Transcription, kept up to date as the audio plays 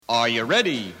Are you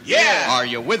ready? Yeah! Are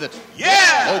you with it?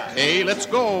 Yeah! Okay, let's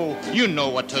go. You know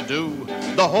what to do.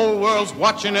 The whole world's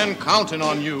watching and counting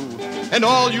on you. And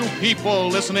all you people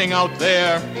listening out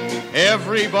there,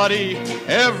 everybody,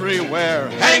 everywhere,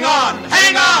 hang on,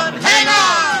 hang on, hang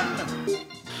on!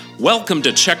 Welcome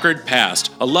to Checkered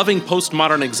Past, a loving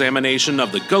postmodern examination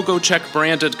of the Go-Go Check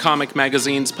branded comic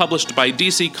magazines published by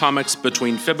DC Comics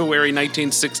between February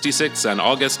 1966 and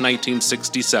August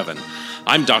 1967.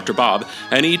 I'm Dr. Bob,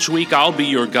 and each week I'll be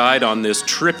your guide on this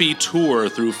trippy tour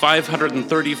through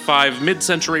 535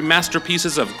 mid-century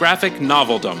masterpieces of graphic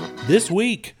noveldom. This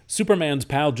week, Superman's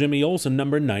Pal Jimmy Olsen,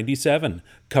 number 97.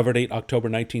 Cover date October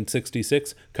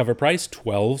 1966. Cover price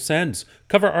 12 cents.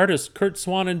 Cover artists Kurt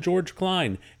Swan and George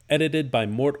Klein. Edited by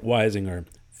Mort Weisinger.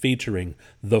 Featuring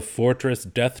The Fortress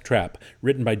Death Trap,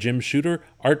 written by Jim Shooter,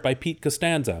 art by Pete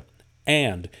Costanza.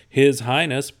 And His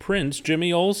Highness Prince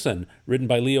Jimmy Olsen, written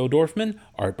by Leo Dorfman,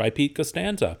 art by Pete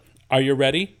Costanza. Are you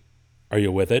ready? Are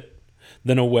you with it?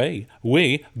 Then away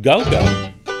we go.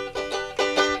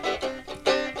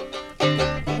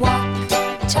 Walk,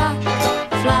 talk,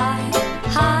 fly,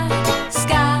 high,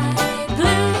 sky,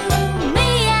 blue,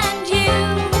 me and you.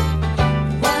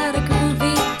 What a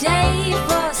groovy day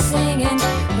for singing.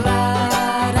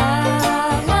 La da,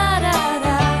 la da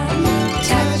da.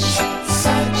 Touch,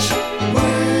 such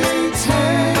words,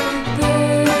 heard,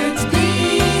 birds,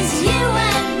 bees, you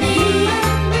and me.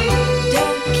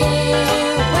 Don't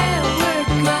care where we're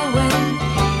going.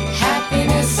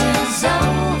 Happiness is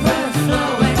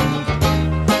overflowing.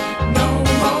 No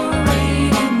more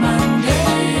rainy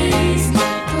Mondays,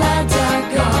 clouds are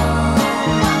gone.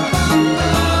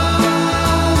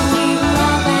 Only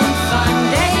love and fun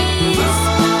days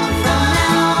from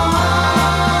now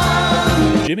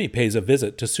on. Jimmy pays a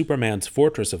visit to Superman's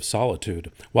Fortress of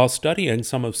Solitude. While studying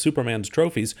some of Superman's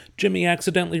trophies, Jimmy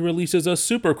accidentally releases a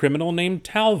supercriminal named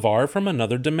Talvar from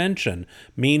another dimension.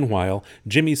 Meanwhile,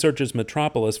 Jimmy searches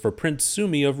Metropolis for Prince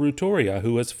Sumi of Rutoria,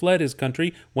 who has fled his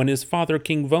country when his father,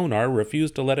 King Vonar,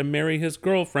 refused to let him marry his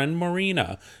girlfriend,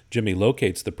 Marina. Jimmy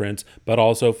locates the prince, but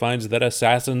also finds that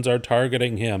assassins are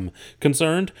targeting him.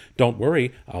 Concerned? Don't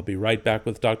worry, I'll be right back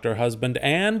with Dr. Husband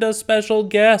and a special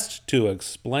guest to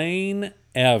explain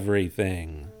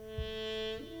everything.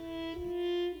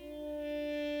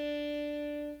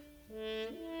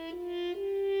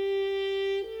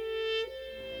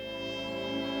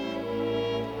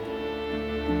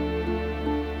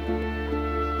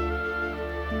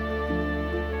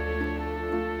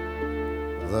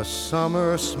 The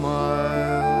summer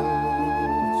smiles,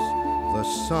 the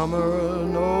summer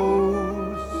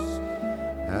knows,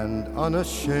 and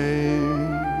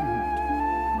unashamed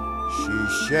she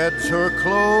sheds her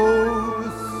clothes.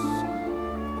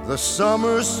 The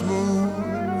summer smooths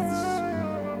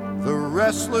the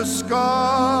restless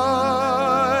sky,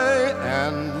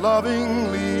 and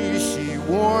lovingly she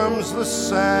warms the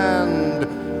sand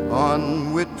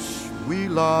on which we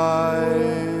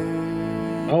lie.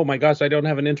 Oh my gosh, I don't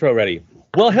have an intro ready.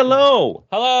 Well, hello!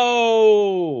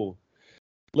 Hello!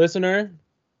 Listener,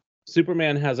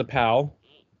 Superman has a pal,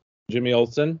 Jimmy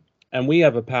Olsen, and we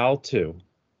have a pal too,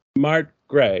 Mart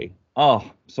Gray.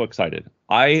 Oh, so excited.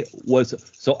 I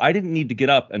didn't need to get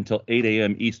up until 8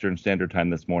 a.m. Eastern Standard Time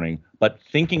this morning, but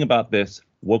thinking about this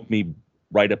woke me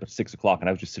right up at 6 o'clock, and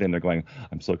I was just sitting there going,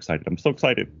 I'm so excited. I'm so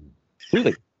excited.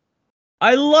 Really.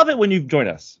 I love it when you join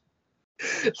us.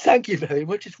 Thank you very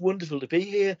much. It's wonderful to be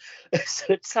here.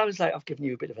 So it sounds like I've given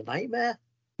you a bit of a nightmare.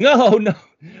 No.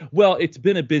 Well, it's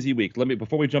been a busy week.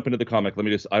 Before we jump into the comic,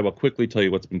 I will quickly tell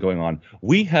you what's been going on.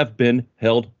 We have been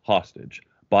held hostage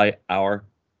by our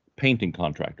painting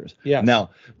contractors. Yes.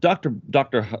 Now, Dr.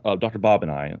 Bob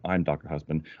and I'm Dr.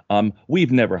 Husband.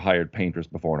 We've never hired painters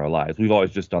before in our lives. We've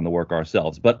always just done the work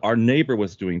ourselves. But our neighbor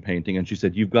was doing painting, and she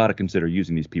said, you've got to consider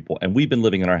using these people. And we've been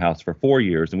living in our house for 4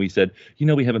 years, and we said,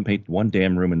 we haven't painted one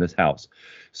damn room in this house.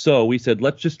 So we said,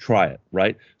 let's just try it,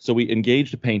 right? So we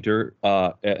engaged a painter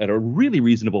at a really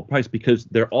reasonable price because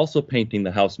they're also painting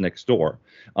the house next door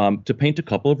to paint a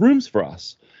couple of rooms for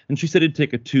us. And she said it'd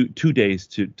take two days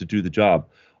to do the job.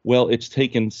 Well, it's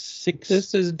taken 6.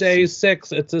 This is day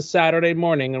 6. It's a Saturday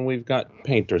morning, and we've got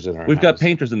painters in our house. We've got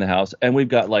painters in the house, and we've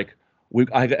got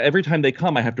every time they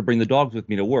come, I have to bring the dogs with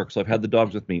me to work. So I've had the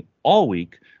dogs with me all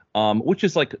week, which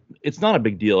is it's not a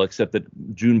big deal, except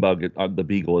that Junebug, the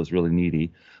beagle, is really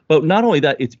needy. But not only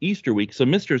that, it's Easter week, so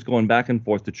Mister's going back and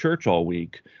forth to church all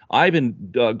week. I've been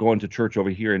going to church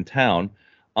over here in town.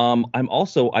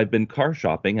 I've been car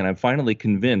shopping, and I've finally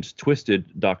twisted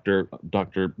Dr.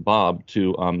 Bob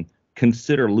to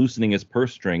consider loosening his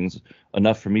purse strings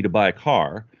enough for me to buy a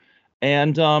car.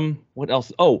 And what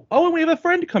else? And we have a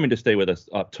friend coming to stay with us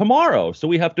tomorrow. So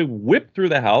we have to whip through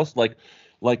the house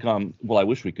well, I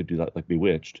wish we could do that like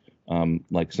Bewitched,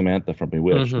 like Samantha from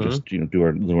Bewitched, and just do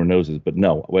our noses. But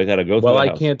no, we got to go through Well, the I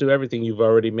house. can't do everything. You've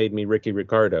already made me Ricky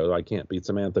Ricardo. I can't beat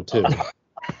Samantha too.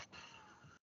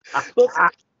 Well,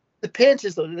 the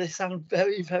painters, though, they sound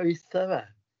very, very thorough.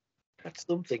 That's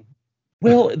something.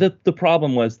 Well, the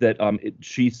problem was that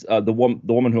she's the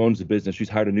woman who owns the business. She's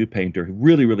hired a new painter,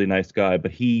 really really nice guy, but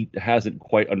he hasn't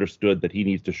quite understood that he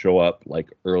needs to show up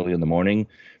like early in the morning.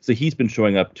 So he's been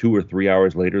showing up 2 or 3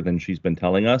 hours later than she's been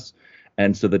telling us,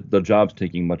 and so the job's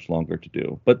taking much longer to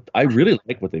do. But I really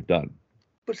like what they've done.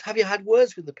 But have you had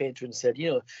words with the painter and said,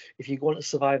 if you want to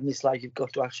survive in this life, you've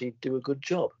got to actually do a good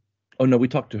job? Oh no, we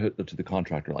talked to the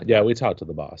contractor like Yeah, that. we talked to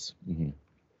the boss. Mm-hmm.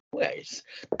 Well, it's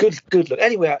good look.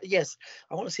 Anyway, yes,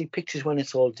 I want to see pictures when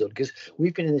it's all done, because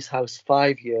we've been in this house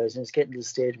 5 years and it's getting to the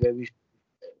stage where we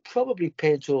probably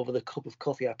paint over the cup of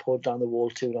coffee I poured down the wall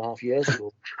 2.5 years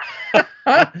ago.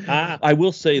 I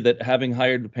will say that having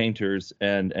hired painters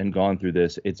and gone through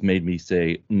this, it's made me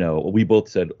say no. We both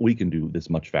said we can do this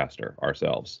much faster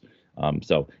ourselves.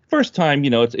 So first time,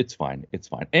 it's fine. It's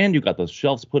fine. And you got those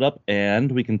shelves put up,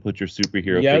 and we can put your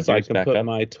superhero Yes, I figures can back put up.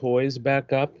 my toys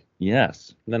back up.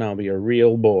 Yes. Then I'll be a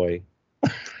real boy.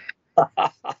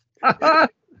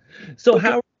 So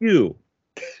how are you?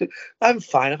 I'm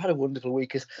fine. I've had a wonderful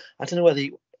week. 'Cause I don't know whether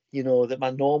you know that my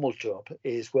normal job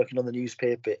is working on the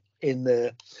newspaper in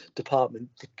the department.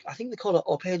 I think they call it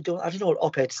op-ed. I don't know what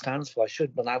op-ed stands for. I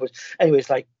should, but anyway, it's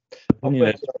like I'm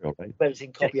Yeah, working on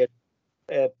editing copy,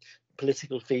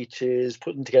 political features,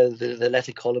 putting together the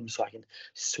letter columns so I can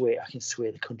sway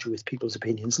the country with people's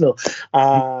opinions. No,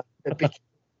 a bit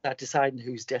deciding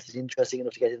whose death is interesting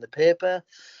enough to get in the paper.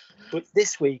 But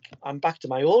this week, I'm back to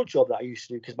my old job that I used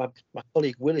to do, because my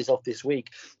colleague Will is off this week.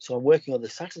 So I'm working on the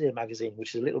Saturday magazine,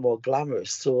 which is a little more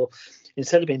glamorous. So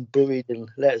instead of being buried in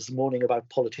letters moaning about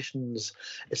politicians,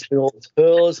 it's been all the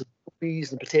pearls and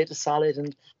puppies and potato salad,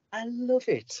 and I love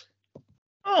it.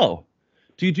 Oh,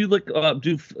 do you do like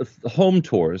home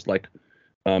tours like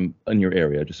in your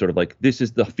area? Just sort of like, this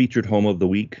is the featured home of the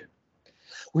week.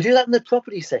 We do that in the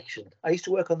property section. I used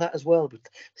to work on that as well, but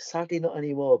sadly not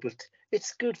anymore. But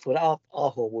it's good fun. Our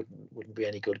home wouldn't be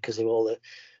any good because of all the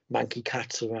manky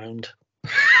cats around.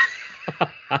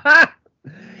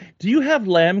 Do you have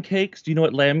lamb cakes? Do you know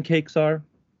what lamb cakes are?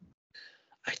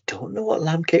 I don't know what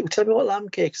lamb cake. Tell me what lamb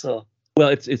cakes are. Well,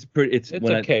 it's pretty. It's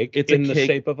a cake. It's in a the cake.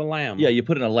 shape of a lamb. Yeah, you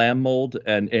put it in a lamb mold,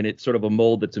 and it's sort of a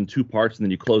mold that's in 2 parts, and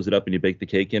then you close it up and you bake the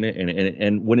cake in it.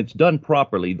 And when it's done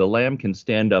properly, the lamb can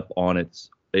stand up on its.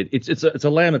 It's a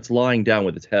lamb that's lying down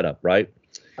with its head up, right?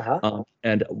 Uh-huh.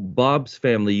 And Bob's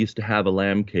family used to have a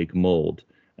lamb cake mold,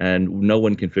 and no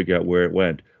one can figure out where it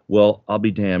went. Well, I'll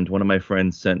be damned. One of my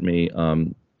friends sent me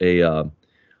a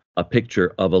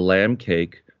picture of a lamb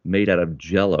cake made out of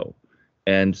Jell-O,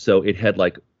 and so it had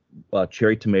like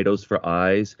cherry tomatoes for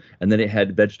eyes, and then it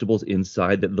had vegetables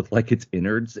inside that looked like its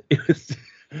innards.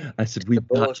 I said, we've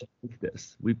got to make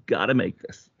this. We've got to make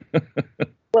this.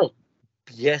 Well,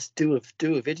 yes, do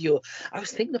a video. I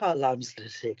was thinking about lambs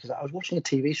today because I was watching a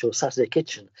TV show, Saturday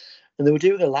Kitchen, and they were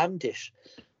doing a lamb dish.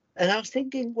 And I was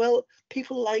thinking, well,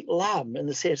 people like lamb and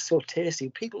they say it's so tasty.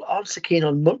 People aren't so keen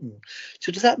on mutton.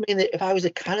 So does that mean that if I was a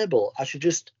cannibal, I should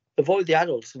just avoid the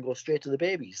adults and go straight to the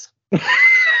babies?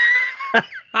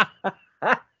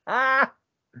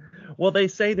 Well, they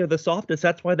say they're the softest.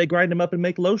 That's why they grind them up and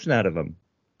make lotion out of them.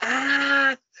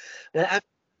 Well,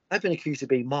 I've been accused of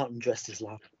being Martin dressed as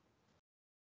lamb.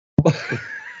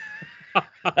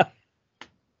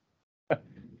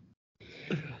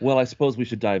 Well, I suppose we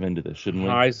should dive into this, shouldn't we?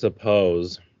 I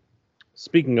suppose.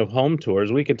 Speaking of home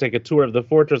tours, we could take a tour of the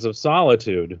Fortress of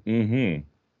Solitude. Mm-hmm.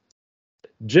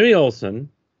 Jimmy Olsen,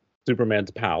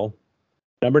 Superman's pal,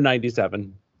 number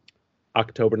 97,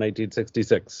 October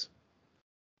 1966.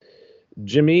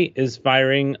 Jimmy is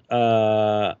firing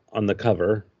on the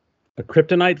cover a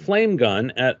kryptonite flame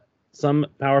gun at some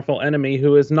powerful enemy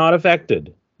who is not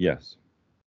affected. Yes.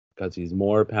 Because he's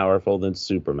more powerful than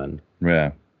Superman.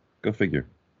 Yeah. Go figure.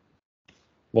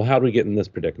 Well, how do we get in this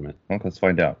predicament? Well, let's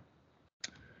find out.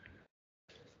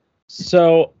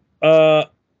 So, I'll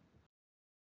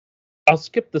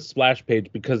skip the splash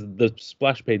page because the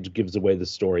splash page gives away the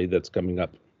story that's coming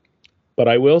up. But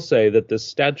I will say that the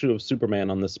statue of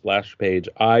Superman on the splash page,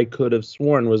 I could have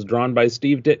sworn was drawn by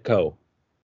Steve Ditko.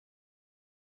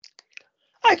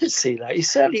 I could see that. He's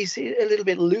certainly a little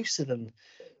bit looser than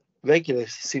regular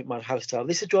Superman house style.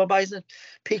 This is drawn by, isn't it,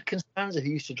 Pete Constanza, who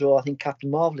used to draw, I think, Captain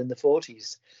Marvel in the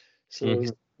 40s. So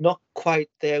he's not quite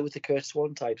there with the Kurt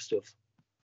Swan type stuff.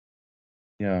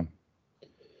 Yeah.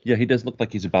 Yeah, he does look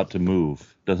like he's about to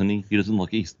move, doesn't he? He doesn't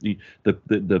look.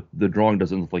 The drawing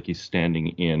doesn't look like he's standing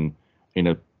in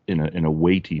a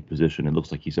weighty position. It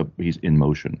looks like he's in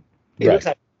motion. It looks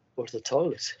like go to the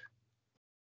toilet.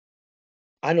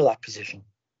 I know that position.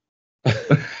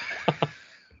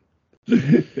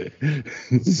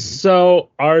 So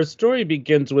our story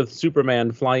begins with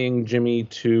Superman flying Jimmy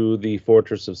to the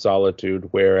Fortress of Solitude,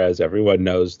 where, as everyone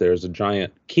knows, there's a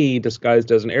giant key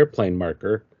disguised as an airplane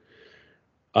marker,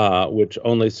 which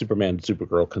only Superman and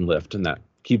Supergirl can lift, and that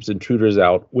keeps intruders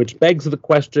out, which begs the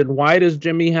question, why does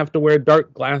Jimmy have to wear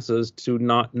dark glasses to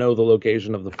not know the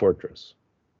location of the fortress?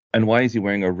 And why is he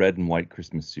wearing a red and white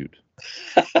Christmas suit?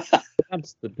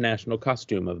 That's the national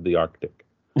costume of the Arctic.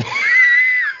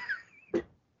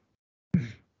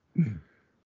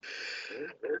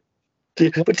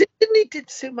 But did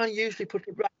Superman usually put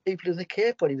the right people in the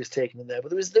cape when he was taking them there? But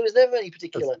there was never any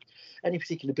particular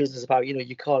business about,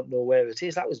 you can't know where it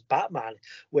is. That was Batman,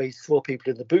 where he throw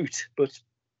people in the boot. But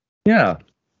yeah,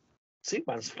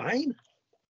 Superman's fine.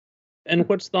 And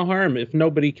what's the harm if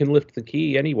nobody can lift the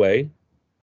key anyway?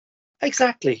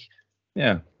 Exactly.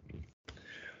 Yeah.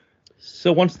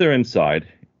 So once they're inside,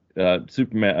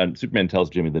 Superman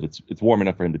tells Jimmy that it's warm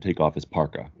enough for him to take off his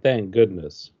parka. Thank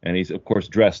goodness. And he's of course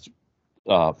dressed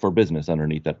for business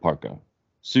underneath that parka.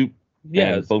 Suit,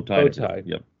 and bow tie.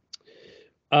 Yep.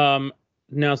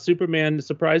 Now Superman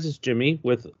surprises Jimmy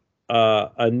with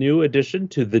a new addition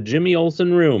to the Jimmy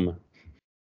Olsen room.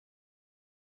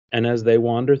 And as they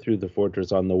wander through the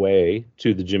fortress on the way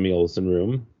to the Jimmy Olsen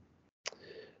room,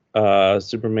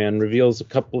 Superman reveals a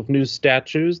couple of new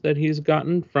statues that he's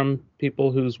gotten from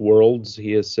people whose worlds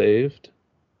he has saved.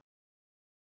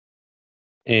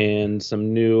 And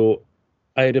some new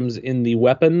items in the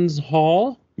weapons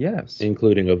hall. Yes.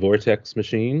 Including a vortex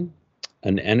machine,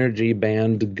 an energy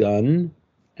band gun,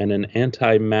 and an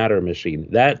antimatter machine.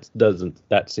 That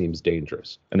seems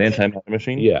dangerous. An antimatter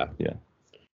machine? Yeah. Yeah.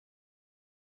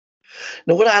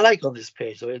 Now, what I like on this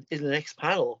page, though, in the next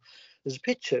panel, there's a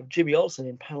picture of Jimmy Olsen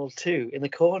in panel 2 in the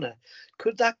corner.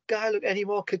 Could that guy look any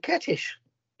more coquettish?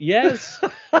 Yes.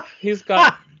 He's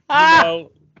got, a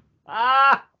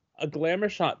glamour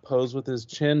shot pose with his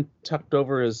chin tucked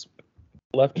over his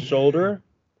left shoulder.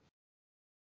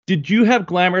 Did you have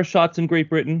glamour shots in Great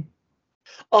Britain?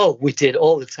 Oh, we did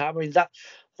all the time. I mean, that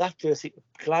basic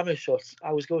glamour shots,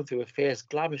 I was going through a phase.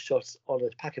 Glamour shots on a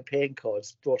pack of playing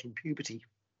cards brought on puberty.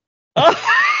 I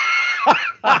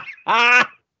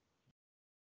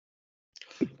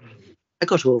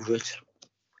got over it.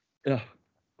 Yeah.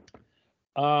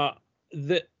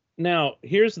 Now,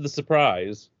 here's the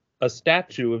surprise. A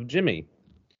statue of Jimmy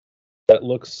that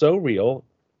looks so real.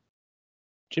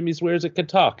 Jimmy swears it could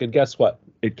talk, and guess what?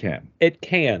 It can. It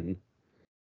can.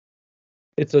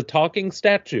 It's a talking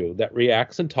statue that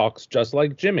reacts and talks just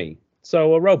like Jimmy.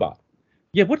 So a robot.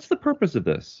 Yeah, what's the purpose of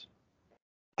this?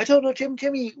 I don't know.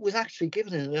 Jimmy was actually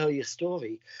given in an earlier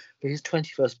story for his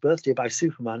 21st birthday by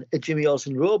Superman a Jimmy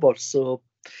Olsen robot. So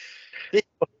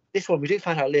this one, we do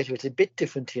find out later, it's a bit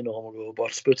different to your normal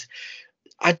robots, but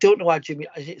I don't know why Jimmy...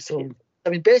 I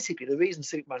mean, basically, the reason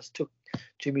Superman took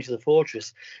Jimmy to the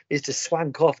fortress is to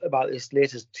swank off about this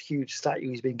latest huge statue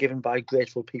he's been given by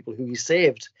grateful people who he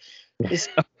saved. This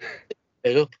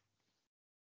made up.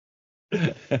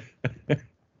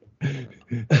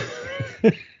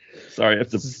 Sorry, I have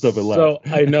to stop it. So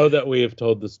I know that we have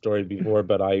told this story before,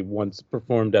 but I once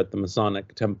performed at the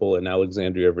Masonic Temple in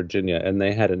Alexandria, Virginia, and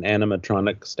they had an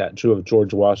animatronic statue of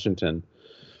George Washington,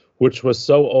 which was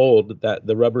so old that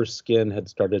the rubber skin had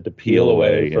started to peel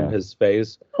away from his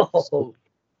face. Oh. So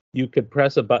you could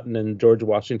press a button and George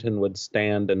Washington would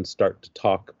stand and start to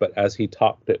talk, but as he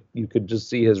talked, you could just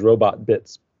see his robot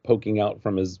bits poking out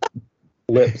from his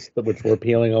lips, which were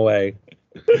peeling away.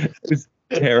 It was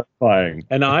terrifying.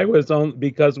 And I was on,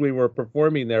 because we were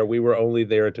performing there, we were only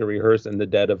there to rehearse in the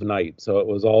dead of night, so it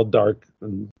was all dark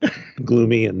and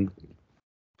gloomy and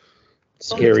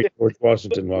scary. George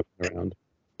Washington walking around.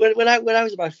 When I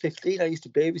was about 15, I used to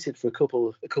babysit for a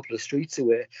couple of streets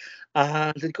away,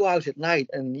 and I'd go out at night.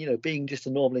 And being just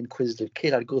a normal inquisitive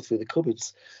kid, I'd go through the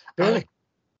cupboards. Really?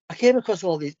 I came across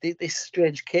all this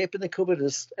strange cape in the cupboard,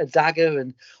 a dagger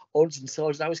and odds and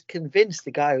sods. And I was convinced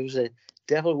the guy was a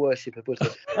devil worshipper, but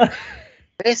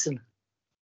Mason.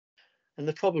 And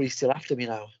they're probably still after me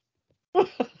now.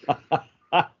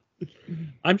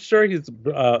 I'm sure he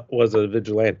was a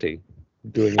vigilante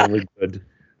doing really good.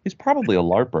 He's probably a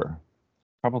LARPer.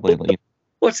 Probably.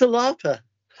 What's a LARPer?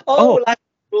 Oh, live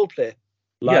role play.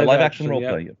 Live action role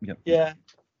play. Yeah.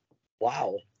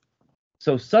 Wow.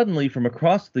 So suddenly, from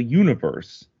across the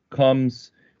universe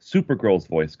comes Supergirl's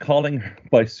voice, calling her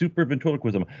by super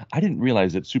ventriloquism. I didn't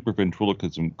realize that super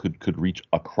ventriloquism could reach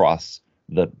across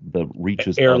the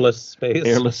reaches Airless of space.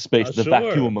 airless space, the Sure.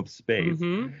 vacuum of space.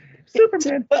 Mhm.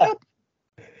 Superman, help!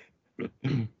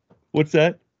 What's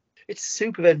that? It's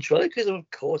super ventriloquism.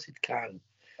 Of course it can.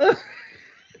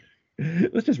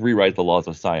 Let's just rewrite the laws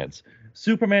of science.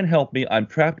 Superman, help me! I'm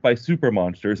trapped by super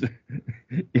monsters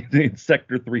in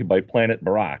Sector 3 by Planet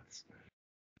Marax.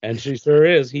 And she sure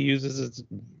is. He uses his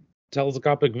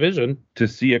telescopic vision. To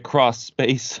see across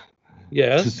space.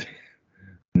 Yes.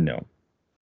 No.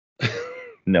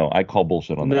 No, I call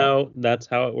bullshit on that. No, that's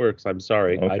how it works. I'm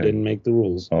sorry. I Okay. didn't make the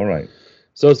rules. All right.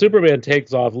 So Superman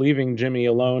takes off, leaving Jimmy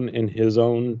alone in his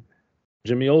own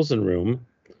Jimmy Olsen room,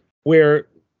 where,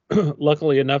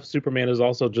 luckily enough, Superman has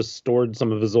also just stored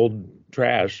some of his old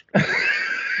trash.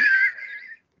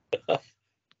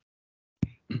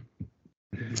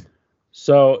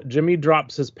 So Jimmy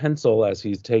drops his pencil as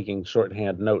he's taking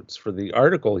shorthand notes for the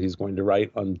article he's going to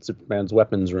write on Superman's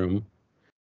weapons room.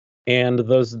 And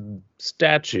the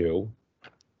statue,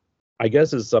 I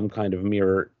guess, is some kind of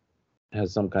mirror,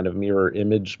 has some kind of mirror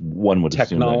image One would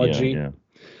technology. assume that,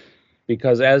 yeah.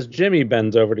 Because as Jimmy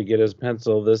bends over to get his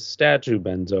pencil, this statue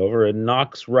bends over and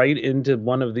knocks right into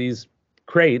one of these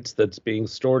crates that's being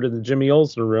stored in the Jimmy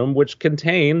Olsen room, which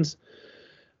contains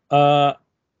some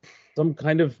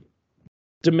kind of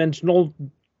dimensional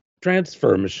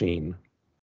transfer machine.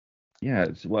 Yeah,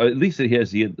 well, at least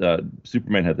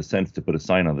Superman had the sense to put a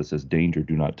sign on that says "Danger,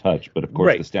 do not touch." But of course,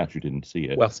 Right. the statue didn't see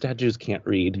it. Well, statues can't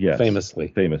read, Yes.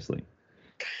 famously.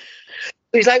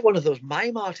 He's like one of those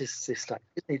mime artists, this time,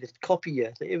 isn't he? That copy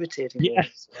you, the irritating one.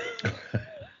 Yes.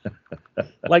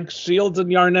 Like Shields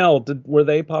and Yarnell, were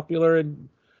they popular in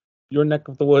your neck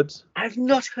of the woods? I've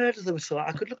not heard of them, so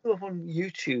I could look them up on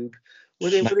YouTube.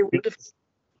 Were they wonderful?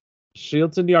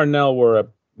 Shields and Yarnell were a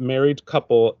married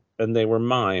couple, and they were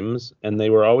mimes, and they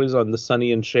were always on the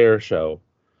Sonny and Cher show.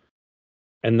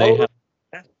 And they had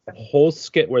a whole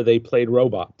skit where they played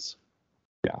robots.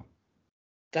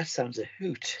 That sounds a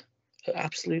hoot. An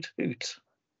absolute hoot.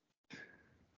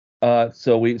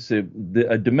 So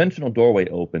a dimensional doorway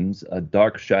opens, a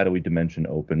dark, shadowy dimension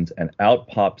opens, and out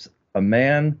pops a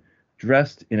man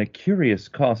dressed in a curious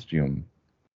costume.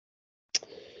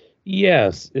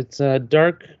 Yes, it's a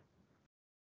dark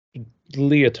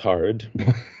leotard,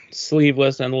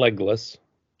 sleeveless and legless,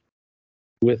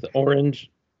 with orange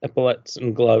epaulets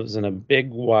and gloves and a big,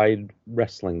 wide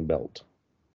wrestling belt.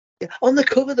 Yeah. On the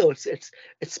cover though,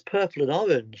 it's purple and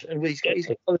orange, and he's got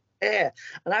orange hair.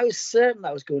 And I was certain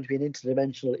that was going to be an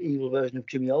interdimensional evil version of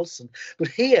Jimmy Olsen, but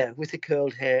here with the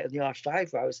curled hair and the arched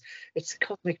eyebrows, it's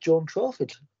cosmic Joan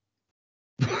Crawford.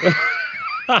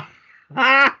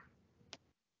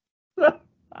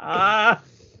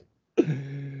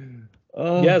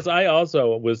 Yes, I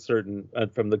also was certain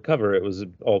from the cover it was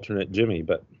an alternate Jimmy,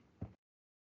 but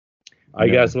I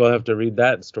guess we'll have to read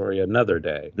that story another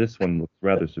day. This one looks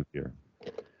rather severe.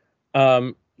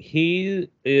 He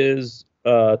is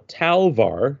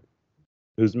Talvar,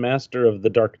 who's master of the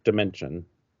Dark Dimension.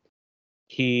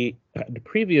 He had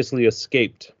previously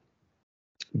escaped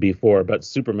before, but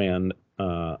Superman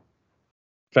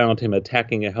found him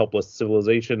attacking a helpless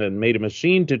civilization and made a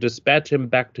machine to dispatch him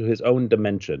back to his own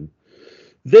dimension.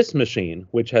 This machine,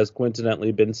 which has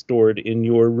coincidentally been stored in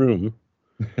your room,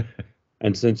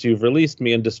 and since you've released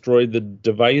me and destroyed the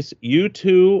device, you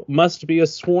too must be a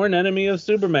sworn enemy of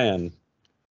Superman.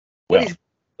 Well, he's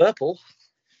purple.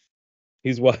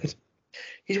 He's what?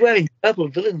 He's wearing purple.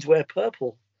 Villains wear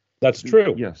purple. That's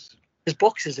true. Yes. His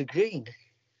boxes are green.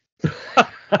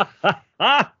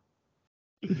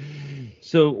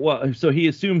 So he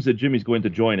assumes that Jimmy's going to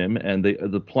join him, and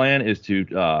the plan is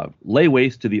to lay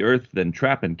waste to the Earth, then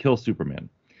trap and kill Superman.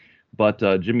 But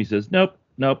Jimmy says, nope,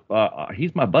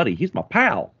 he's my buddy, he's my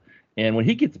pal. And when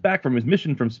he gets back from his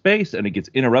mission from space, and it gets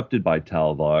interrupted by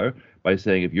Talvar by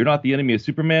saying, if you're not the enemy of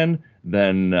Superman,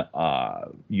 then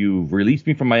you've released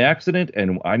me from my accident,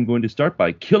 and I'm going to start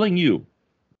by killing you.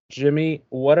 Jimmy,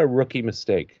 what a rookie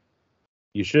mistake.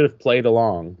 You should have played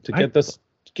along to get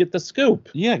the scoop.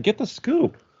 Yeah, get the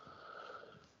scoop.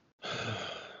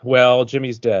 Well,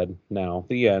 Jimmy's dead now.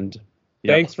 The end.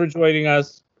 Yep. Thanks for joining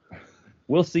us.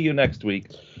 We'll see you next week.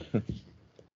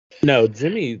 No,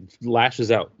 Jimmy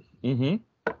lashes out. Mm-hmm.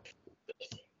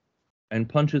 And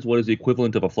punches what is the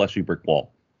equivalent of a fleshy brick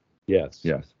wall. Yes.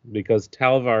 Yes. Because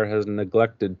Talvar has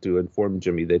neglected to inform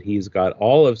Jimmy that he's got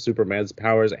all of Superman's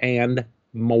powers and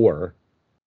more.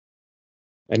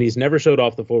 And he's never showed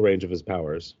off the full range of his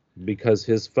powers because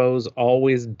his foes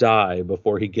always die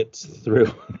before he gets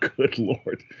through. Good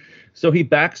Lord. So he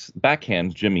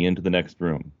backhands Jimmy into the next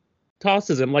room.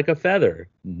 tosses him like a feather.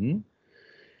 Mm-hmm.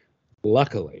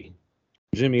 Luckily,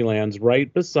 Jimmy lands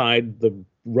right beside the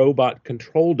robot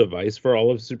control device for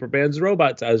all of Superman's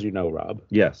robots, as you know, Rob.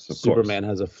 Yes, of Superman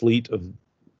course. has a fleet of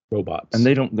robots. And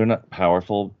they're not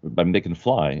powerful. I mean, they can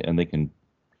fly and they can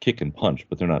kick and punch,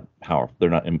 but they're not powerful. They're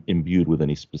not imbued with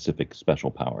any specific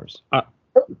special powers.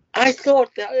 I thought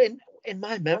that in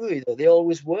my memory, though, they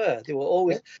always were. They were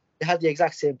always, they had the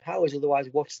exact same powers. Otherwise,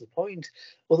 what's the point?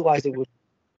 Otherwise, they would,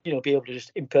 be able to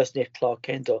just impersonate Clark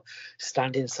Kent or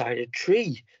stand inside a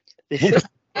tree. They should.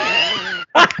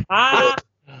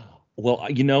 Well,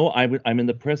 I'm in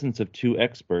the presence of two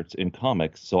experts in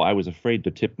comics, so I was afraid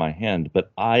to tip my hand,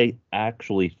 but I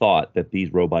actually thought that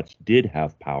these robots did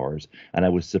have powers, and I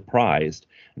was surprised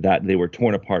that they were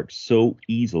torn apart so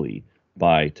easily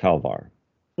by Talvar.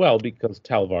 Well, because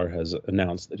Talvar has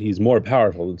announced that he's more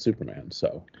powerful than Superman,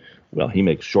 so. Well, he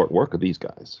makes short work of these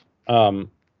guys.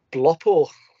 Bloppo.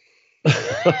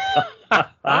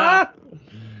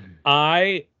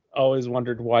 I always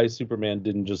wondered why Superman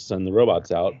didn't just send the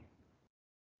robots out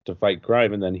to fight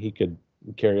crime, and then he could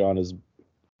carry on his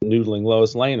noodling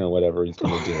Lois Lane or whatever he's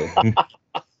going to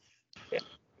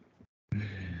do.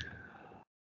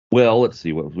 Well, let's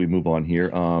see what we move on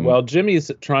here. Well, Jimmy's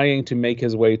trying to make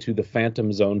his way to the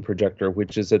Phantom Zone projector,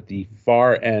 which is at the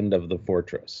far end of the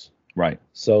fortress. Right.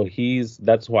 So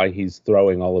that's why he's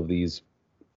throwing all of these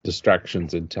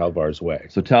distractions in Talvar's way.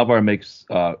 So Talvar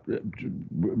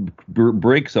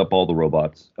breaks up all the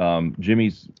robots.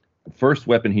 Jimmy's first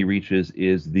weapon he reaches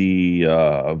is the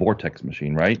vortex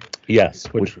machine, right? Yes,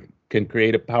 which can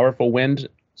create a powerful wind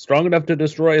strong enough to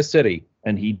destroy a city.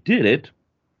 And he did it,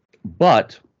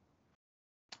 but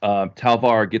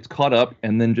Talvar gets caught up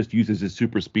and then just uses his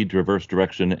super speed to reverse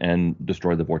direction and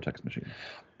destroy the vortex machine.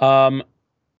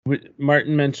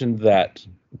 Martin mentioned that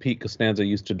Pete Costanza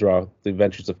used to draw the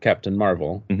Adventures of Captain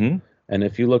Marvel. Mm-hmm. And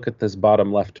if you look at this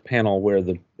bottom left panel where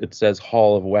it says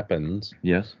Hall of Weapons,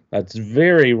 yes, that's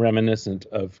very reminiscent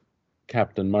of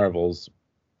Captain Marvel's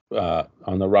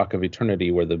on the Rock of Eternity,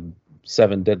 where the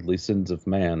 7 deadly sins of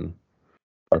man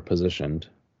are positioned.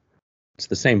 It's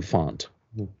the same font.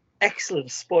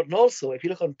 Excellent spot. And also, if you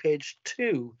look on page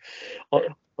 2,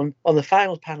 on the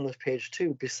final panel of page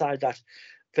 2, beside that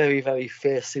very, very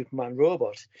fair Superman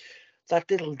robot,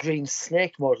 that little green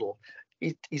snake model,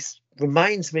 it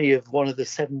reminds me of one of the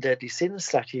 7 deadly sins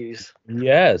statues.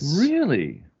 Yes.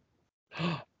 Really?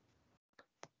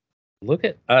 Look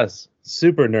at us,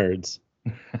 super nerds.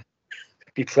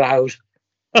 Be proud.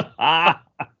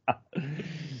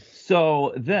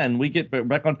 So then we get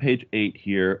back on page 8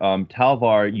 here.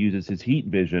 Talvar uses his heat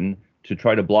vision to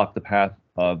try to block the path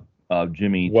of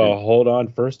Jimmy. Well, hold on.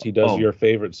 First, he does your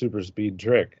favorite super speed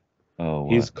trick. Oh,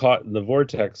 he's caught in the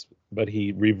vortex, but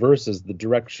he reverses the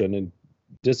direction and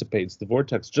dissipates the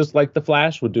vortex, just like the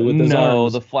Flash would do with his arms. No,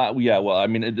 the Flash. Yeah, well, I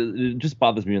mean, it just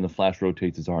bothers me when the Flash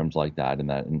rotates his arms like that, and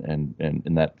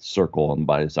in that circle and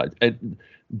by his side.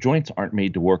 Joints aren't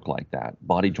made to work like that.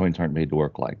 Body joints aren't made to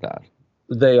work like that.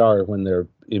 They are when they're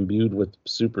imbued with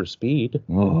super speed.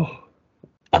 Oh,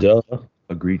 duh.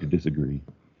 Agree to disagree.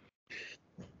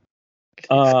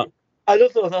 I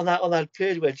love on that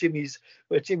page where Jimmy's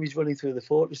running through the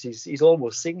fortress. He's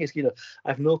almost singing. I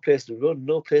have no place to run,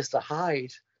 no place to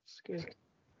hide.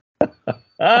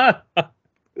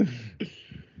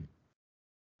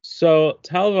 So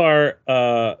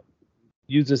Talvar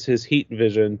uses his heat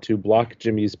vision to block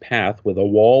Jimmy's path with a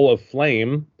wall of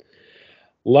flame.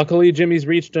 Luckily, Jimmy's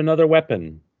reached another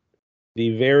weapon.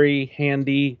 The very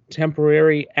handy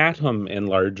temporary atom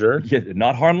enlarger. Yeah,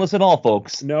 not harmless at all,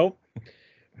 folks. Nope.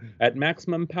 At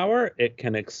maximum power, it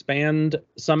can expand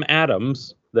some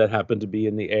atoms that happen to be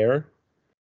in the air,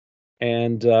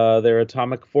 and their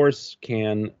atomic force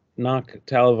can knock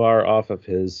Talvar off of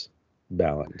his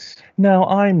balance. Now,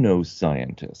 I'm no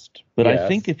scientist, but Yes. I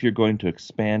think if you're going to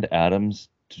expand atoms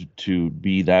to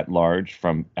be that large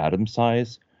from atom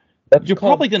size, you're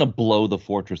probably going to blow the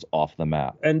fortress off the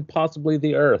map. And possibly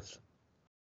the Earth.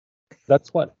 That's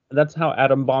how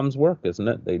atom bombs work, isn't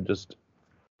it? They just...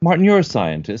 Martin, you're a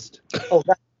scientist. Oh,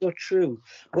 that's so true.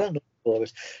 Well, no,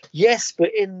 Boris. Yes,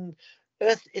 but on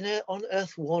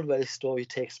Earth 1, where this story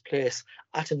takes place,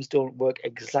 atoms don't work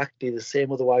exactly the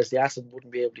same. Otherwise, the atom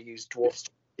wouldn't be able to use dwarf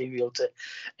material to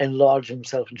enlarge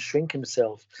himself and shrink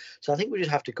himself. So I think we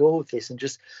just have to go with this and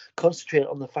just concentrate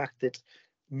on the fact that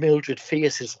Mildred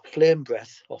Fierce's flame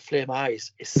breath or flame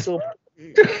eyes is so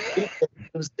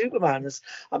Superman is.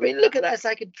 I mean, look at that. It's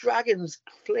like a dragon's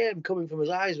flame coming from his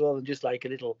eyes rather than just like a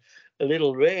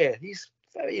little ray. He's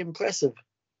very impressive.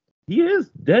 He is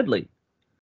deadly.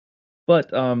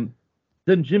 But then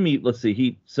Jimmy, let's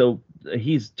see, so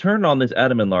he's turned on this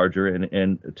atom enlarger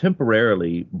and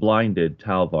temporarily blinded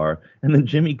Talvar, and then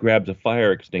Jimmy grabs a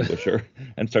fire extinguisher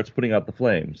and starts putting out the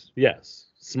flames. Yes,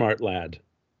 smart lad.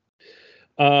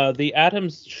 The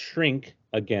atoms shrink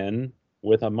again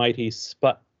with a mighty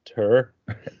sputter.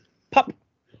 Pop,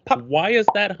 pop. Why is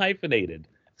that hyphenated?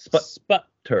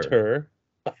 Sputter.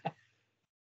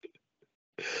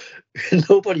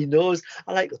 Nobody knows.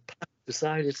 I like the pap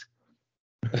beside it.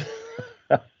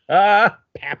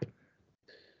 Pap.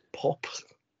 Pop.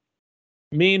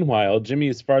 Meanwhile, Jimmy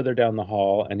is farther down the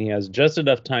hall, and he has just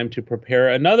enough time to prepare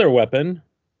another weapon.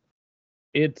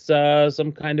 It's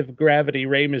some kind of gravity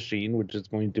ray machine, which is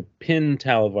going to pin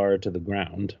Talvar to the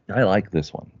ground. I like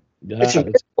this one. It's a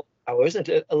rainfall shower, isn't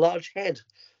it? A large head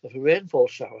of a rainfall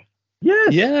shower.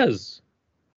 Yes. Yes.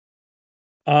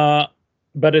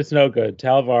 But it's no good.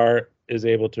 Talvar is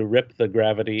able to rip the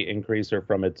gravity increaser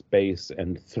from its base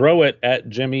and throw it at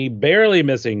Jimmy, barely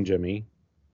missing Jimmy.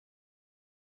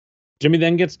 Jimmy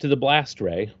then gets to the blast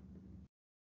ray.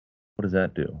 What does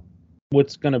that do?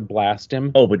 What's going to blast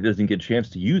him? Oh, but he doesn't get a chance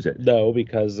to use it. No,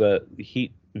 because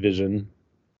heat vision.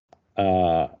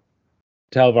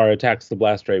 Talvar attacks the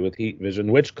blast ray with heat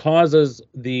vision, which causes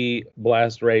the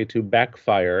blast ray to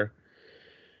backfire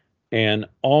and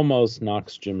almost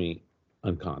knocks Jimmy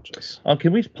unconscious.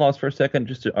 Can we pause for a second?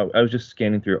 I was just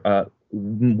scanning through.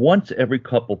 Once every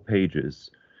couple pages,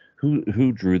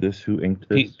 who drew this? Who inked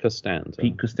this? Pete Costanza.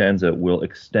 Pete Costanza will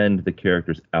extend the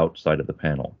characters outside of the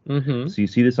panel. Mm-hmm. So you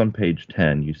see this on page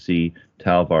 10. You see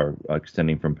Talvar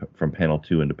extending from panel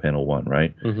 2 into panel 1,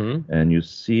 right? Mm-hmm. And you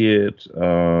see it.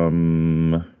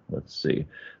 Let's see,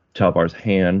 Talvar's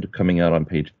hand coming out on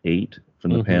page 8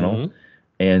 from the panel,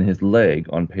 and his leg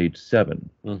on page 7.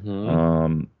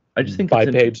 Mm-hmm. I just think by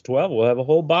page 12 we'll have a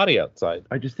whole body outside.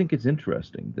 I just think it's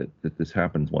interesting that this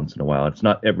happens once in a while. It's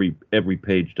not every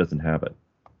page doesn't have it.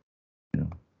 You know,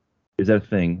 is that a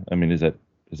thing? I mean, is that?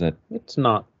 It's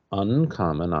not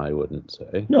uncommon, I wouldn't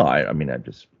say. No, I mean, I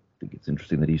just think it's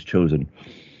interesting that he's chosen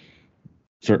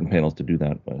certain panels to do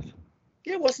that with.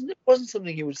 Yeah, it wasn't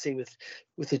something you would see with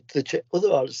the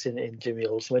other artists in Jimmy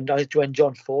Olsen. When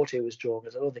John Forte was drawing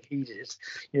it, I don't think he did it.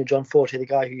 You know, John Forte, the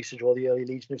guy who used to draw the early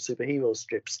Legion of Superheroes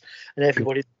strips, and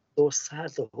everybody was so sad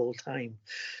the whole time.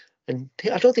 And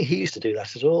I don't think he used to do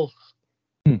that at all.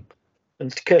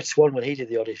 And Kurt Swan, when he did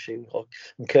the odd issue,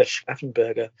 and Kurt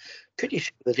Schaffenberger, pretty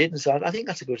sure they didn't. So I think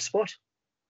that's a good spot.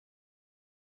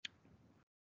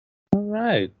 All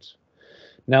right.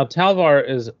 Now Talvar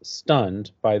is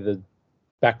stunned by the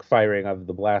backfiring of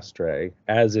the blast ray,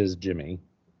 as is Jimmy.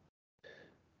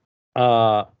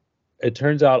 It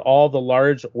turns out all the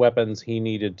large weapons he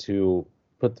needed to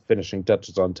put the finishing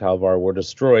touches on Talvar were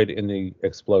destroyed in the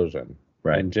explosion.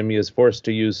 Right. And Jimmy is forced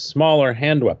to use smaller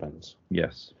hand weapons.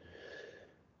 Yes.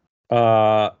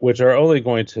 Which are only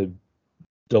going to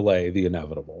delay the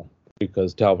inevitable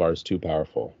because Talvar is too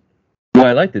powerful. Well,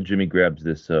 I like that Jimmy grabs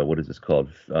this, what is this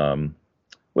called?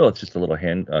 Well, it's just a little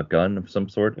hand gun of some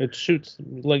sort. It shoots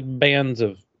like bands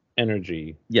of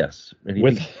energy. Yes. And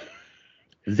With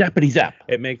zappity zap.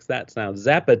 It makes that sound.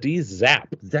 Zappity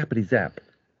zap. Zappity zap.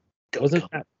 Wasn't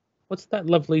that? What's that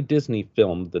lovely Disney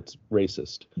film that's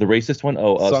racist? The racist one?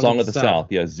 Oh, Song of the South.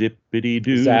 Yeah, zippity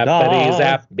doo. Zappity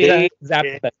zappity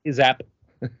zappity zap.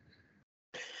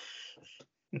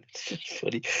 It's just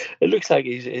funny. It looks like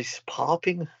he's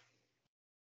popping.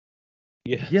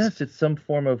 Yes, it's some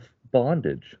form of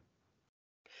bondage.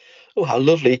 Oh, how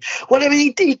lovely. Well, I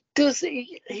mean, he's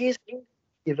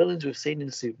the villains we've seen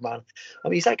in Superman. I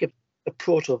mean, he's like a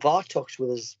proto Vartox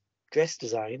with his dress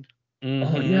design.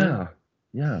 Mm-hmm. Oh, yeah.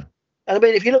 Yeah. And I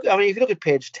mean, if you look at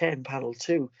page 10, panel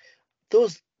 2,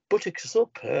 those buttocks are so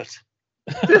pert.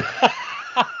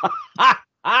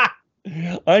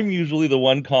 I'm usually the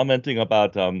one commenting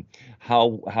about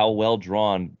how well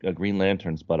drawn Green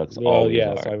Lantern's buttocks always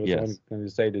are. I was going to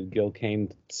say, did Gil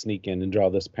Kane sneak in and draw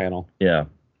this panel? Yeah.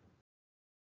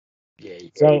 Yeah.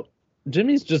 So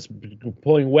Jimmy's just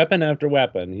pulling weapon after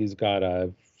weapon. He's got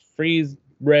a freeze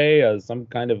ray, some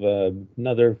kind of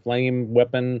another flame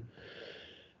weapon.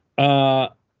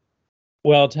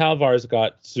 Well, Talvar's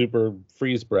got super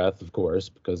freeze breath, of course,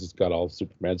 because he's got all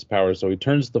Superman's powers. So he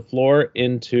turns the floor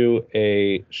into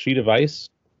a sheet of ice.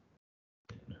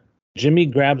 Jimmy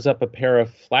grabs up a pair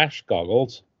of flash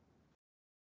goggles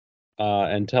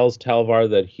and tells Talvar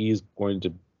that he's going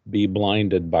to be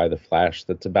blinded by the flash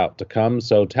that's about to come.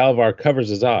 So Talvar covers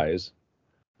his eyes.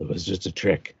 It was just a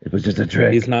trick. It was just a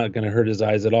trick. He's not going to hurt his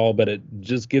eyes at all, but it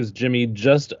just gives Jimmy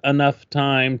just enough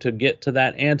time to get to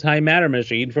that antimatter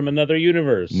machine from another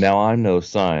universe. Now, I'm no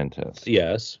scientist.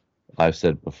 Yes. I've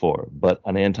said before, but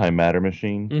an antimatter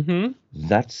machine,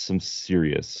 that's some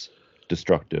serious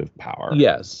destructive power.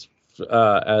 Yes,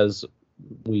 as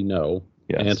we know,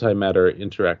 Yes. antimatter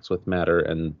interacts with matter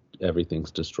and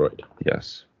everything's destroyed.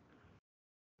 Yes.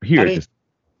 Here, I mean,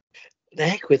 the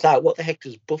heck with that. What the heck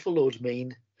does buffaloed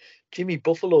mean? Jimmy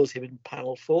buffaloes him in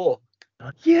panel 4.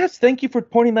 yes, thank you for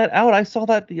pointing that out. I saw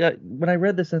that when I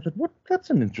read this. I thought, "What? That's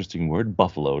an interesting word,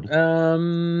 buffaloed."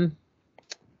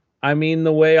 I mean,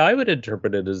 the way I would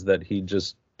interpret it is that he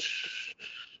just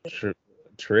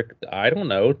tricked. I don't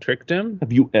know, tricked him.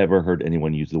 Have you ever heard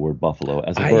anyone use the word buffalo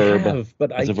as a I verb? have,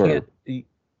 but as I a verb. can't.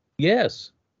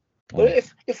 Yes. Well,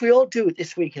 if we all do it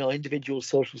this week in our individual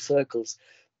social circles,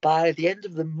 by the end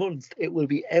of the month, it will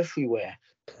be everywhere.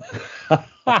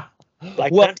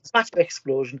 Like Well- an antimatter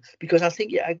explosion, because I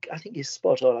think you're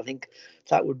spot on. I think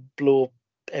that would blow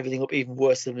everything up even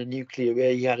worse than the nuclear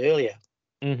ray you had earlier.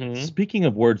 Mm-hmm. Speaking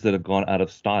of words that have gone out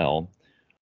of style,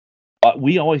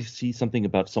 we always see something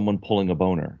about someone pulling a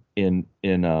boner in.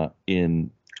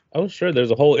 Oh, sure. There's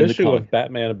a whole In the issue comic. of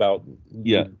Batman about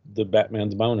Yeah. the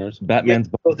Batman's boners. Batman's.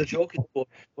 Oh, the joke is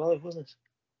well, it wasn't.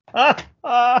 Oh,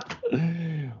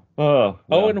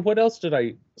 Oh, and what else did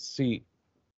I see?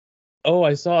 Oh,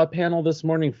 I saw a panel this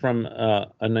morning from a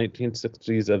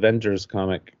 1960s Avengers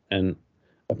comic, and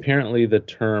apparently the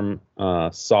term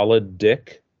solid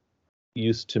dick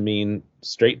used to mean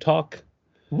straight talk.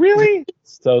 really?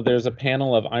 So there's a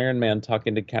panel of Iron Man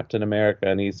talking to Captain America,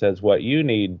 and he says, "What you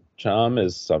need, chum,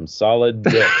 is some solid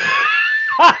dick."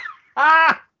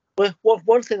 Well,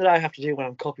 one thing that I have to do when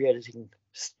I'm copy editing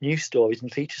news stories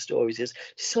and feature stories is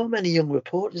so many young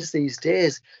reporters these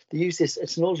days, they use this,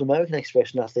 it's an old American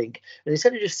expression, I think, and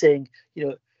instead of just saying,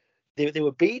 they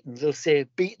were beaten, they'll say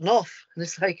beaten off, and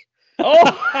it's like,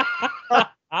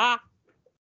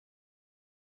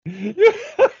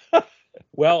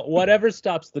 Well, whatever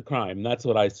stops the crime, that's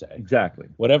what I say. Exactly.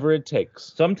 Whatever it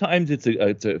takes. Sometimes it's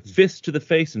a fist to the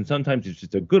face, and sometimes it's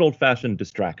just a good old fashioned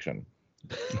distraction.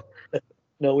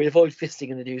 no, we avoid fisting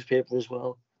in the newspaper as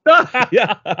well.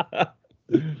 Yeah.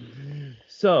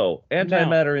 So,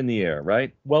 antimatter in the air,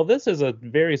 right? Well, this is a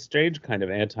very strange kind of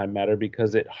antimatter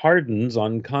because it hardens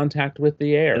on contact with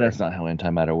the air. And that's not how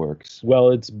antimatter works. Well,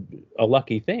 it's a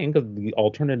lucky thing because the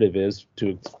alternative is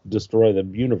to destroy the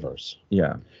universe.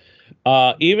 Yeah.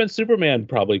 Even Superman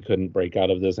probably couldn't break out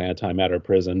of this antimatter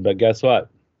prison, but guess what?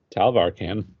 Talvar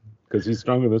can, because he's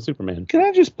stronger than Superman. Can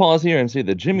I just pause here and say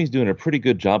that Jimmy's doing a pretty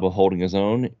good job of holding his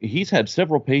own? He's had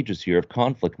several pages here of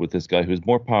conflict with this guy who's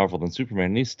more powerful than Superman,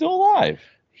 and he's still alive.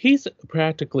 He's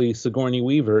practically Sigourney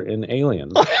Weaver in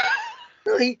Aliens.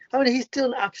 No, he's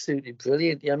done absolutely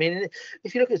brilliant. I mean,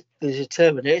 if you look at the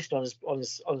determination on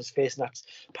his face in that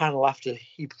panel after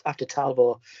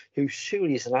Talbot, who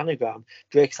surely is an anagram,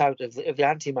 breaks out of the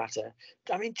antimatter.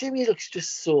 I mean, Jimmy looks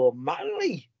just so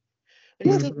manly.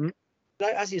 And he's done,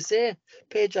 like, as you say,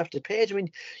 page after page. I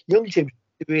mean, young Jimmy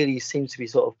really seems to be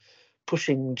sort of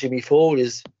pushing Jimmy forward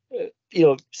as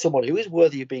someone who is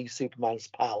worthy of being Superman's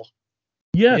pal.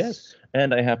 Yes.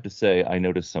 And I have to say, I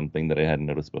noticed something that I hadn't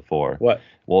noticed before. What?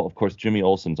 Well, of course, Jimmy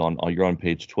Olsen's you're on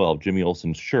page 12. Jimmy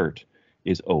Olsen's shirt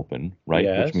is open, right?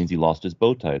 Yes. Which means he lost his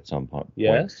bow tie at some point.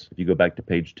 Yes. If you go back to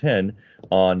page 10,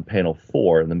 on panel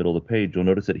 4 in the middle of the page, you'll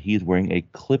notice that he's wearing a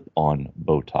clip-on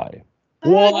bow tie.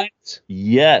 What?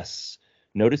 Yes.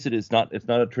 Notice it's not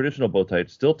a traditional bow tie.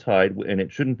 It's still tied, and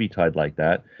it shouldn't be tied like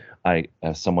that.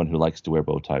 As someone who likes to wear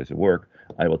bow ties at work,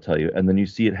 I will tell you. And then you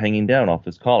see it hanging down off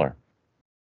his collar.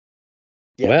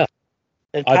 Yeah. Well,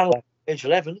 And panel page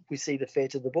 11, we see the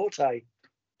fate of the bow tie.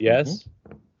 yes.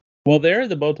 Well, there,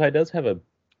 the bow tie does have it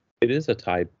is a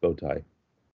tied bow tie.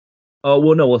 Oh,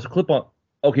 well, no, it's clip on.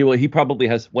 Okay, well, he probably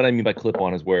has, what I mean by clip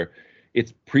on is where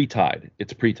it's pre-tied.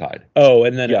 It's pre-tied. Oh,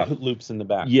 and then Yeah. it loops in the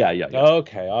back. Yeah.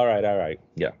 Okay, all right.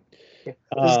 Yeah.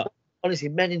 Honestly,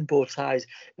 men in bow ties,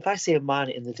 if I see a man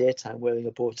in the daytime wearing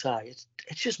a bow tie, it's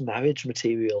just marriage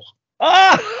material.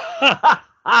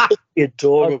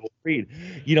 Adorable. Agreed.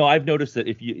 I've noticed that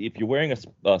if you're wearing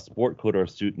a sport coat or a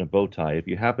suit and a bow tie, if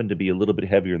you happen to be a little bit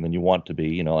heavier than you want to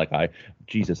be, like I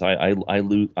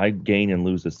gain and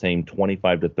lose the same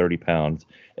 25 to 30 pounds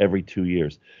every 2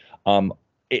 years.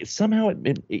 It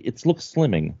looks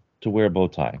slimming to wear a bow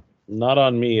tie. Not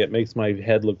on me. It makes my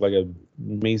head look like a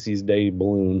Macy's Day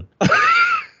balloon.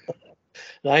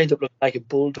 And I end up looking like a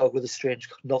bulldog with a strange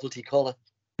novelty collar.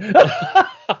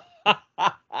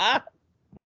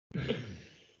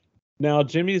 Now,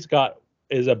 Jimmy's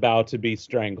is about to be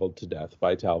strangled to death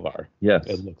by Talvar. Yes.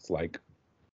 It looks like.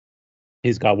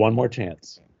 He's got one more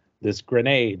chance. This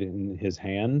grenade in his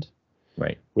hand,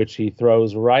 Right. which he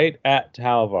throws right at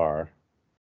Talvar.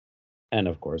 And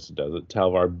of course it does it.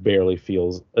 Talvar barely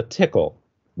feels a tickle.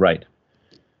 Right.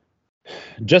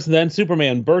 Just then,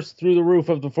 Superman burst through the roof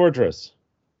of the fortress.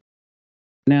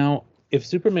 Now, if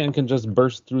Superman can just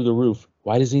burst through the roof,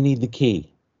 why does he need the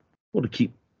key? Well, to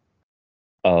keep.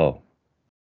 Oh,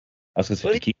 I was going to say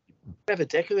Well, to keep. Ever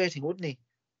decorating, wouldn't he?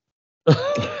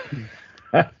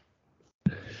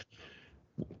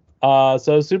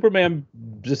 So Superman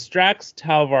distracts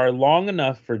Talvar long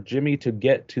enough for Jimmy to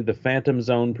get to the Phantom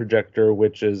Zone projector,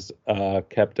 which is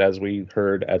kept, as we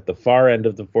heard, at the far end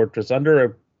of the fortress under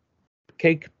a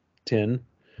cake tin.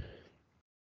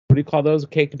 What do you call those?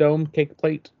 Cake dome? Cake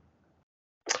plate?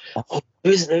 Oh,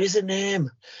 there is a name.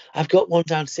 I've got one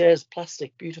downstairs,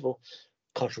 plastic, beautiful.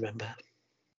 Can't remember.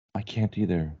 I can't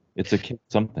either. It's a kid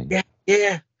something.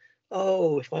 Yeah.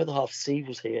 Oh, if my other half Steve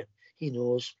was here, he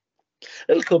knows.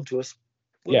 It'll come to us.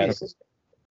 Yes.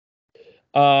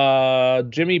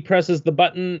 Jimmy presses the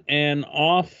button and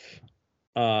off.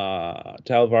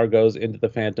 Talvar goes into the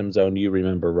Phantom Zone. You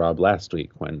remember, Rob, last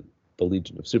week when the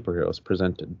Legion of Superheroes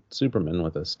presented Superman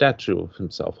with a statue of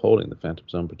himself holding the Phantom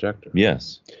Zone projector.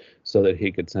 Yes. So that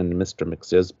he could send Mr.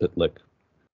 McZizpitlick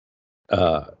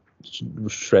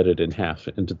shredded in half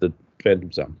into the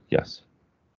Phantom Zone. Yes.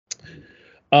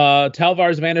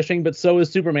 Talvar's vanishing, but so is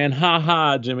Superman. Ha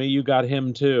ha, Jimmy, you got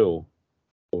him too.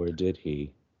 Or did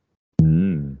he?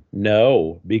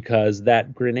 No, because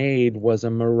that grenade was a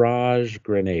mirage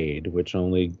grenade, which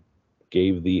only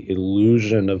gave the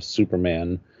illusion of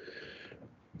Superman.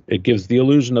 It gives the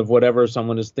illusion of whatever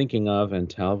someone is thinking of, and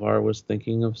Talvar was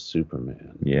thinking of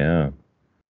Superman. Yeah.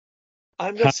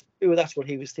 I'm not sure that's what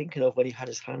he was thinking of when he had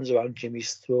his hands around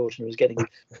Jimmy's throat and was getting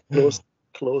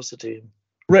closer to him.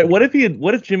 Right. What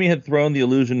if Jimmy had thrown the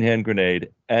illusion hand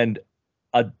grenade and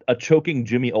a choking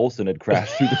Jimmy Olsen had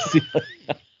crashed through the ceiling?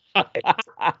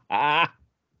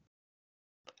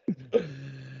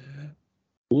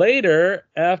 Later,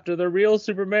 after the real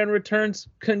Superman returns,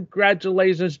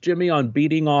 congratulations, Jimmy, on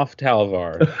beating off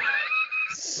Talvar.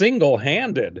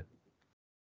 Single-handed.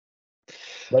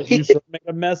 But you should make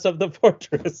a mess of the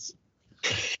fortress.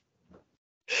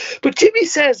 But Jimmy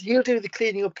says he'll do the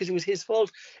cleaning up because it was his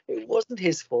fault. It wasn't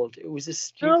his fault. It was his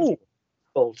stupid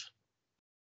fault.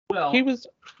 Well, It was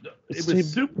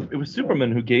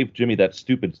Superman who gave Jimmy that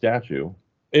stupid statue.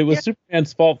 It was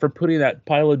Superman's fault for putting that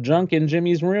pile of junk in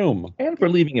Jimmy's room. And for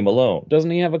leaving him alone.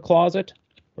 Doesn't he have a closet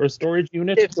or a storage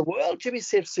unit? Saved the world. Jimmy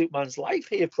saved Superman's life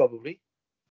here, probably.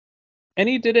 And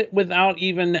he did it without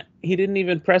he didn't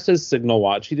even press his signal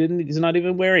watch. He's not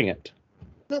even wearing it.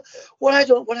 No, what I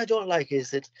don't like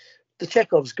is that the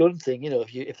Chekhov's gun thing,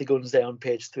 if the gun's there on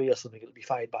page 3 or something, it'll be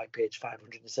fired by page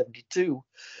 572.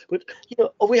 But,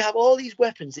 we have all these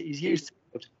weapons that he's used,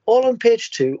 all on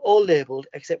page 2, all labelled,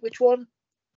 except which one?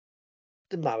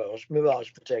 The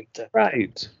Mirage projector.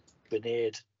 Right.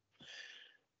 Grenade.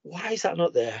 Why is that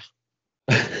not there?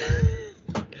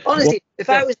 Honestly, if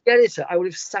I was the editor, I would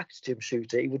have sacked Jim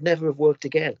Shooter. He would never have worked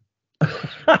again.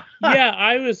 Yeah,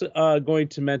 I was going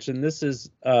to mention this is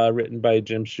written by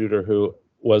Jim Shooter, who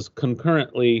was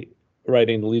concurrently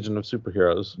writing the Legion of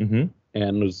Superheroes. Mm-hmm.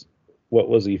 And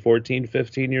was he, 14,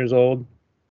 15 years old?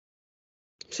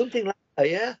 Something like that,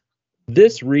 yeah.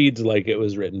 This reads like it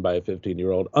was written by a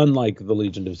 15-year-old, unlike the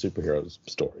Legion of Superheroes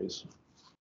stories.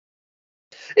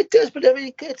 It does, but I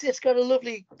mean, it's got a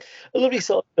lovely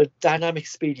sort of dynamic,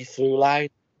 speedy through line.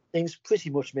 Things pretty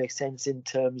much make sense in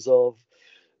terms of,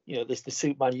 the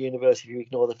Superman universe. If you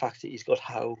ignore the fact that he's got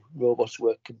how robots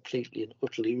work completely and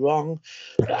utterly wrong.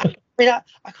 I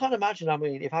can't imagine. I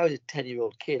mean, if I was a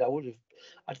 10-year-old kid, I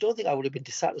don't think I would have been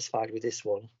dissatisfied with this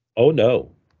one. Oh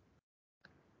no.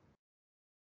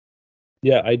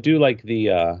 Yeah, I do like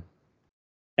the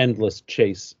endless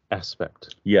chase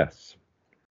aspect. Yes.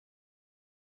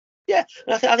 Yeah,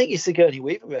 and I think your Sigourney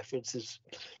Weaver reference is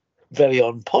very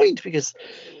on point because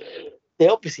they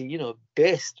obviously,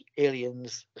 based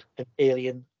Aliens and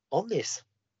Alien on this.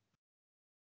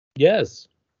 Yes.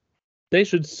 They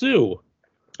should sue.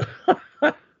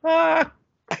 I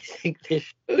think they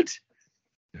should.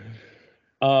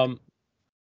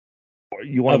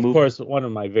 You want to move? Of course, one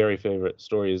of my very favorite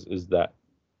stories is that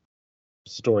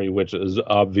story, which is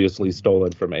obviously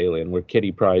stolen from Alien, where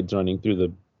Kitty Pryde's running through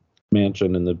the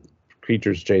mansion and the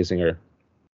creatures chasing her.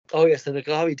 Oh yes, the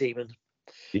Nagari demon.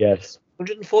 Yes.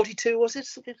 142 was it?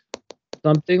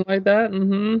 Something like that.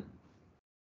 Mm-hmm.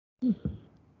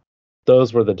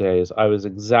 Those were the days. I was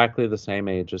exactly the same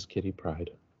age as Kitty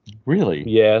Pryde. Really?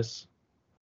 Yes.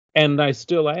 And I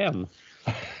still am.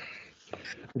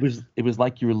 It was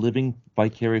like you were living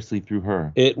vicariously through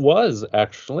her. It was,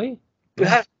 actually.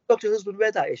 But Dr. Husband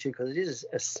read that issue because it is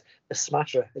a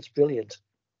smasher. It's brilliant.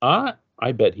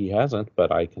 I bet he hasn't,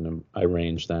 but I can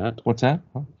arrange that. What's that?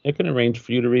 Huh? I can arrange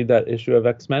for you to read that issue of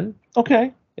X-Men.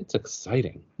 Okay. It's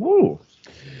exciting. Woo.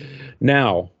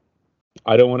 Now,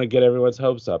 I don't want to get everyone's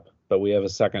hopes up, but we have a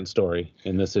second story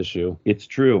in this issue. It's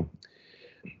true.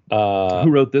 Who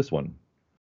wrote this one?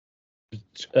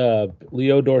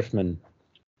 Leo Dorfman.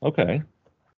 Okay.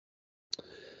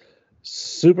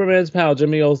 Superman's pal,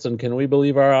 Jimmy Olsen. Can we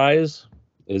believe our eyes?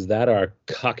 Is that our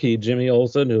cocky Jimmy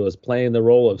Olsen who is playing the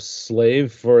role of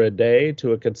slave for a day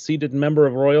to a conceited member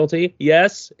of royalty?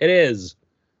 Yes, it is.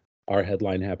 Our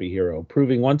headline happy hero,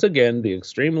 proving once again the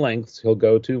extreme lengths he'll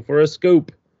go to for a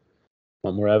scoop.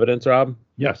 Want more evidence, Rob?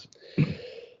 Yes.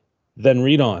 Then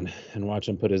read on and watch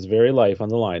him put his very life on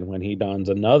the line when he dons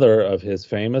another of his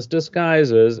famous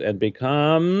disguises and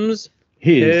becomes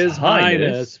His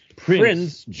Highness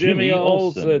Prince Jimmy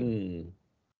Olsen.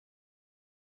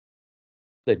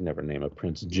 They'd never name a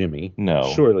Prince Jimmy.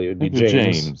 No. Surely it would be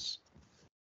James.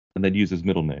 And they'd use his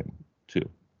middle name, too.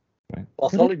 Right?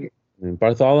 Bartholomew.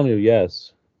 Bartholomew,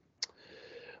 yes.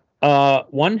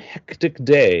 One hectic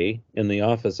day in the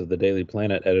office of the Daily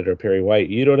Planet editor Perry White.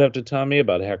 You don't have to tell me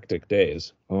about hectic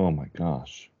days. Oh, my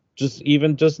gosh. Just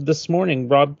this morning,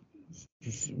 Rob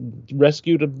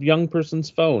rescued a young person's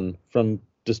phone from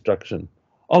destruction.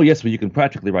 Oh, yes, well, you can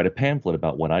practically write a pamphlet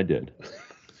about what I did.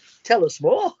 Tell us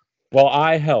more. Well,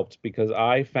 I helped because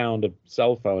I found a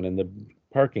cell phone in the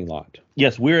parking lot.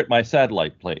 Yes, we're at my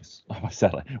satellite place. Oh, my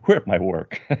satellite. We're at my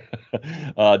work.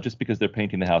 Just because they're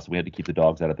painting the house, we had to keep the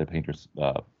dogs out of the painter's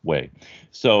way.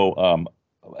 So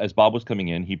as Bob was coming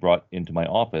in, he brought into my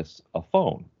office a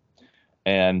phone.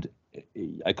 And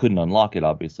I couldn't unlock it,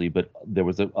 obviously, but there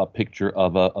was a picture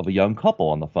of a young couple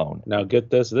on the phone. Now, get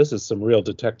this. This is some real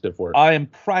detective work. I am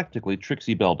practically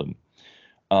Trixie Belden.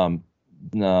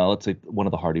 No, let's say one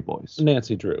of the Hardy Boys.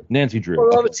 Nancy Drew. Or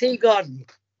Robert Teagarden.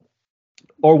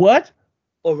 Or what?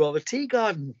 Or Robert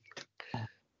Teagarden.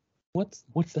 What's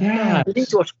that? You need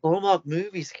to watch Hallmark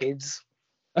movies, kids.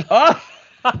 Oh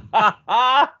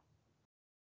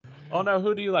no,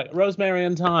 who do you like? Rosemary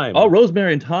and Thyme. Oh,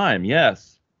 Rosemary and Thyme,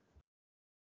 yes.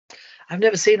 I've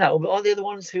never seen that one, but are they the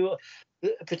ones who are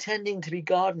pretending to be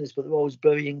gardeners, but they're always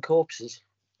burying corpses?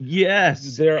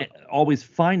 Yes, they're always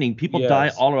finding people die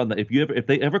all around. If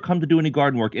they ever come to do any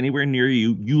garden work anywhere near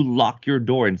you, you lock your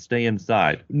door and stay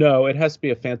inside. No, it has to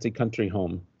be a fancy country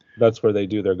home. That's where they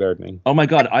do their gardening. Oh my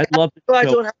God, I love it. I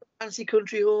don't have a fancy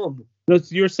country home.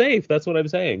 You're safe. That's what I'm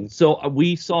saying. So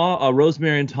we saw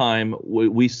Rosemary and Thyme.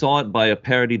 We saw it by a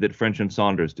parody that French and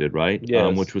Saunders did, right?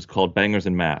 Yes. Which was called Bangers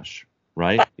and Mash,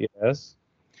 right? Yes.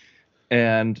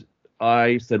 And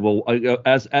I said, well,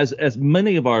 as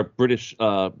many of our British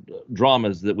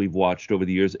dramas that we've watched over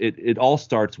the years, it all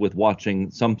starts with watching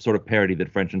some sort of parody that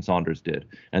French and Saunders did,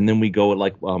 and then we go at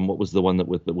like what was the one that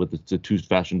with the two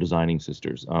fashion designing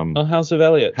sisters? House of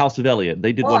Elliot. House of Elliot.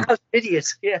 They did one. House of Idiot.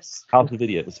 Yes. House of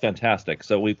Idiot was fantastic.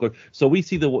 So we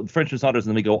see the French and Saunders,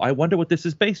 and then we go, I wonder what this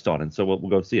is based on, and so we'll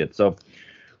go see it. So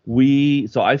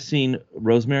I've seen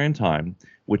Rosemary and Thyme,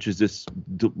 which is this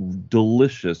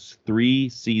delicious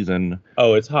 3-season.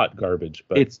 Oh, it's hot garbage,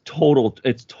 but it's total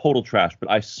trash.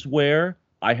 But I swear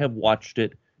I have watched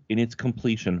it in its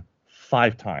completion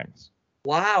 5 times.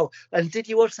 Wow! And did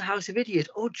you watch The House of Idiot?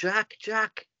 Oh, Jack.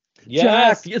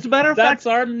 Yes. As a matter of fact, that's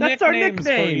our nicknames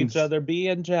for each other. B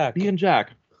and Jack. B and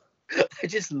Jack. I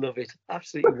just love it.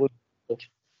 Absolutely wonderful.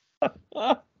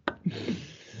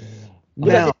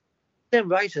 Now, the same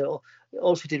writer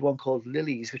also did one called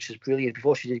Lilies, which is brilliant.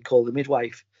 Before she did Call the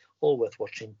Midwife, all worth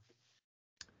watching.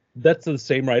 That's the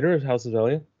same writer as House of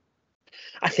Elliot?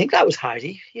 I think that was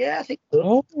Heidi. Yeah, I think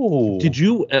so. Oh. Did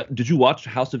you watch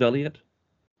House of Elliot?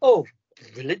 Oh,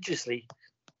 religiously.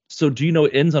 So do you know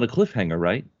it ends on a cliffhanger,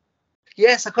 right?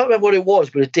 Yes, I can't remember what it was,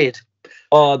 but it did.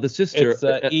 The sister, it's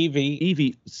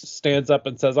Evie stands up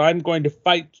and says, I'm going to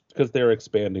fight, because they're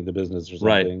expanding the business or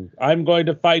something. Right. I'm going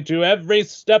to fight you every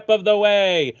step of the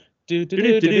way. That's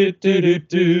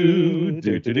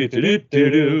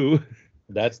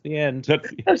the end.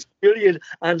 That's brilliant.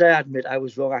 And I admit I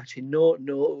was wrong, actually. No,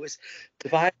 it was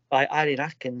divided by Eileen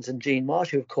Atkins and Jean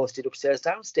Marsh, who, of course, did Upstairs,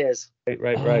 Downstairs.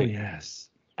 Right. Oh, yes.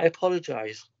 I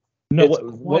apologise. No,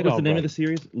 what was the name of the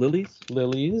series? Lilies?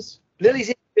 Lilies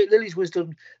was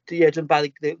done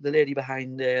by the lady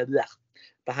behind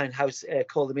House,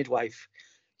 Call the Midwife.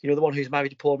 You know, the one who's married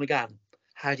to Paul McGann,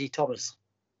 Heidi Thomas.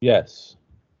 Yes.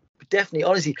 But definitely,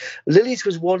 honestly, Lilies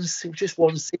was just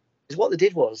one series. What they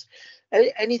did was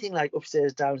anything like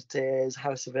Upstairs, Downstairs,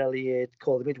 House of Elliot,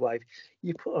 Call the Midwife,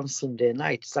 you put on Sunday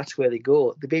nights. That's where they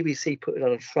go. The BBC put it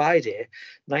on Friday,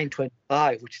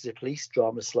 9:25, which is a police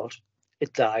drama slot.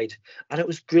 it died. And it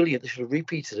was brilliant. They should have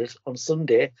repeated it on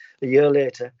Sunday, a year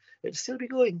later. It'd still be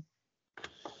going.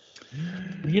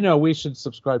 You know, we should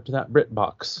subscribe to that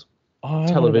BritBox I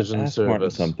television wanted to ask Martin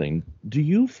service. something. Do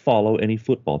you follow any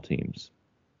football teams?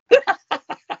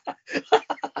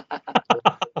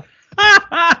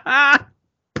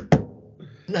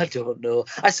 I don't know.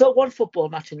 I saw one football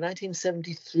match in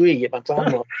 1973 at my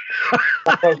grandma.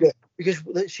 Because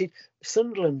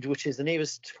Sunderland, which is the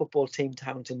nearest football team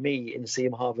town to me in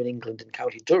Seaham Harbour in England in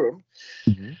County Durham,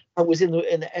 I was in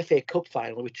the FA Cup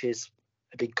final, which is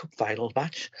a big cup final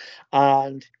match,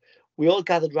 and we all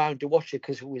gathered round to watch it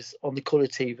because it was on the colour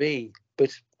TV.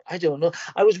 But I don't know.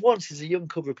 I was once, as a young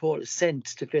cub reporter, sent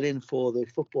to fill in for the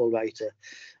football writer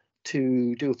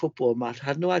to do a football match. I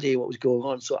had no idea what was going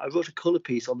on, so I wrote a colour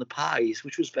piece on the pies,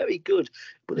 which was very good,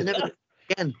 but they never did it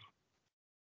again.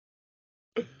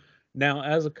 Now,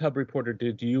 as a cub reporter,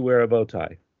 did you wear a bow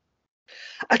tie?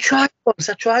 I tried once.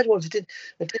 It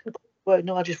didn't work.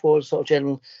 No, I just wore sort of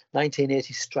general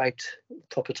 1980s striped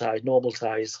proper ties, normal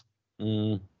ties.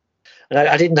 And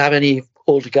I didn't have any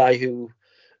older guy who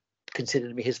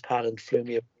considered me his pal and flew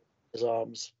me up his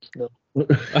arms. No.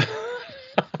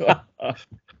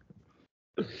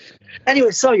 Anyway,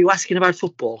 sorry, you asking about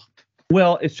football.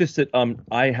 Well, it's just that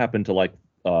I happen to like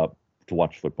to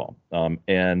watch football,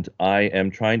 and I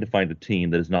am trying to find a team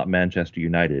that is not Manchester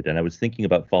United, and I was thinking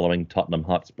about following Tottenham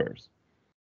Hotspurs.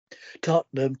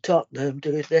 Tottenham.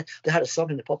 They had a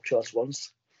song in the pop charts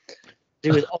once.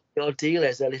 Do with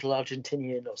Ardiles, their little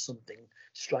Argentinian or something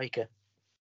striker.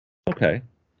 Okay.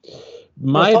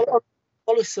 Follow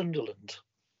Sunderland.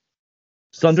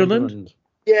 Sunderland?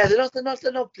 Yeah, they're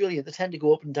not brilliant. They tend to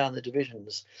go up and down the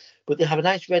divisions, but they have a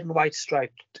nice red and white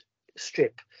striped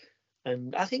strip,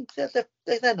 and I think they're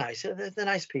nice. They're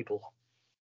nice people.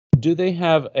 Do they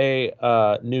have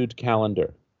a nude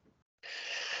calendar?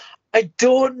 I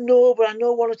don't know, but I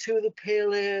know one or two of the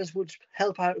pale airs would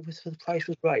help out if the price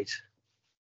was right.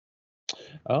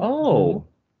 Oh.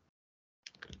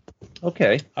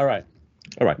 Okay. All right.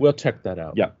 We'll check that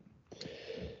out. Yeah.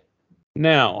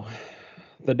 Now,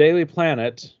 the Daily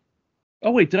Planet.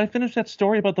 Oh, wait, did I finish that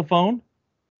story about the phone?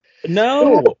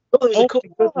 No. There's a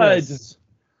couple God.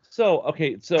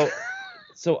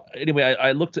 So anyway,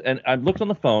 I looked on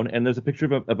the phone, and there's a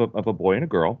picture of a boy and a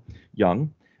girl,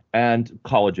 young and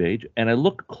college age, and I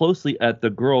look closely at the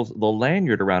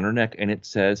lanyard around her neck, and it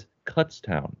says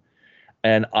Kutztown.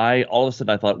 And all of a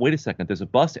sudden I thought, wait a second, there's a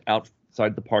bus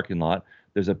outside the parking lot.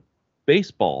 There's a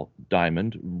baseball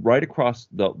diamond right across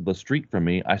the street from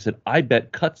me. I said, I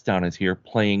bet Kutztown is here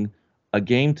playing a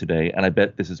game today, and I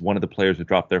bet this is one of the players who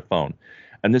dropped their phone.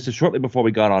 And this is shortly before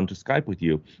we got on to Skype with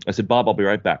you. I said, Bob, I'll be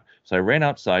right back. So I ran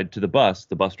outside to the bus.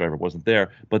 The bus driver wasn't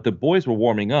there, but the boys were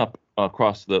warming up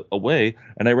across the way.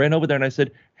 And I ran over there and I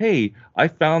said, hey, I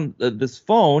found this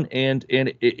phone, and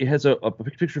it has a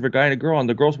picture of a guy and a girl, and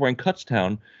the girl's wearing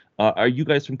Kutztown. Are you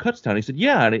guys from Kutztown? He said,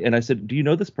 yeah. And I said, do you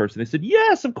know this person? They said,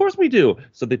 yes, of course we do.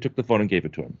 So they took the phone and gave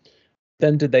it to him.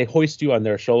 Then did they hoist you on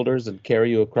their shoulders and carry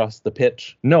you across the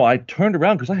pitch? No, I turned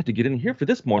around because I had to get in here for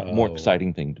this more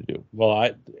exciting thing to do.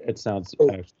 Well, it sounds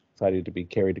exciting to be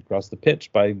carried across the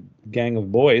pitch by a gang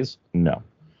of boys. No.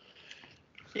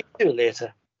 You can do it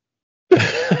later.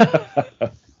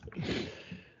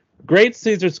 Great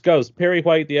Caesar's Ghost. Perry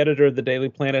White, the editor of the Daily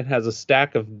Planet, has a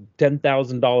stack of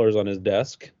 $10,000 on his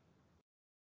desk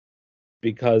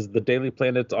because the Daily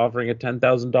Planet's offering a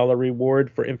 $10,000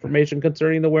 reward for information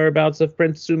concerning the whereabouts of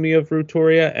Prince Sumi of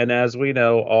Rutoria, and as we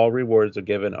know, all rewards are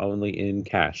given only in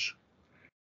cash.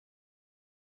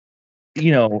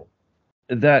 You know,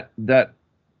 that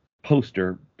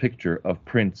poster picture of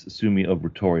Prince Sumi of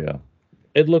Rutoria.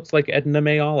 It looks like Edna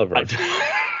May Oliver.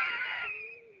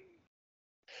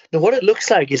 Now, what it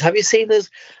looks like is, have you seen those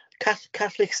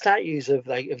Catholic statues of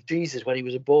Jesus when he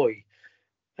was a boy?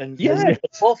 And yes, there's an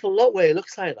awful lot where it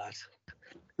looks like that.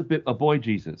 A boy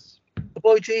Jesus. A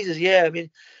boy Jesus, yeah. I mean,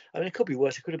 it could be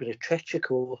worse. It could have been a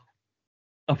Treachico.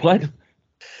 A what?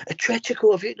 A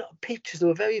Treachico of pictures that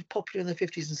were very popular in the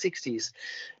 50s and 60s.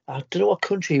 I don't know what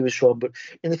country he was from, but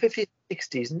in the 50s,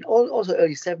 60s, and also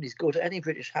early 70s, go to any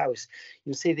British house,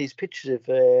 you'll see these pictures of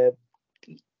they're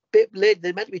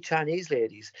meant to be Chinese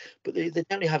ladies, but they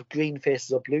generally have green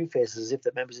faces or blue faces as if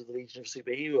they're members of the Legion of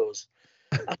Superheroes.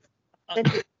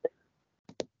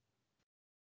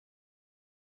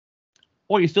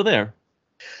 Oh, you still there?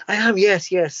 I am,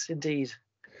 yes, indeed.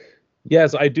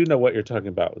 Yes, I do know what you're talking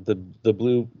about. The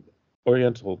blue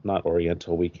not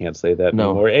Oriental, we can't say that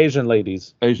anymore. Asian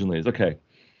ladies. Asian ladies, okay.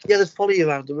 Yeah, they follow you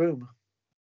around the room,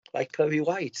 like Perry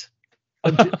White.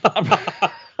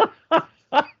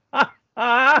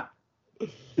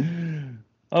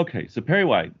 Okay, so Perry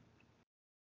White.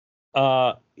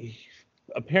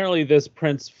 Apparently this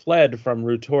prince fled from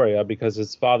Rutoria because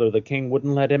his father, the king,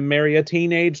 wouldn't let him marry a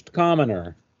teenaged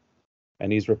commoner.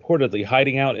 And he's reportedly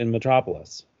hiding out in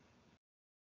Metropolis.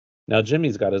 Now,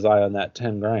 Jimmy's got his eye on that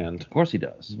 10 grand. Of course he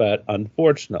does. But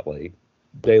unfortunately,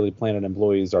 Daily Planet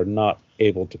employees are not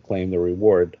able to claim the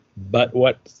reward. But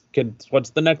what's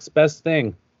the next best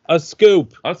thing? A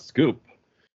scoop. A scoop.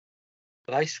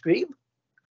 Did I scream?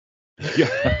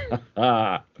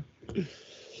 Yeah.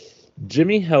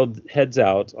 Jimmy heads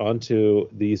out onto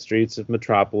the streets of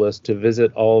Metropolis to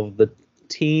visit all of the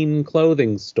teen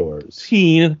clothing stores.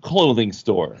 Teen clothing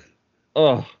store.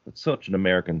 Oh, it's such an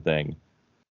American thing.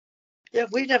 Yeah,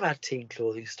 we never had teen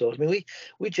clothing stores. I mean,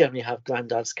 we generally have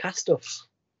Grandad's cast-offs.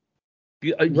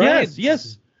 Right.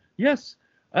 Yes.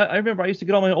 I remember I used to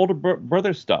get all my older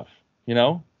brother's stuff,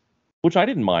 which I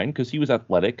didn't mind because he was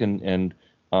athletic and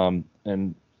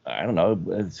I don't know,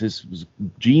 his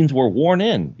jeans were worn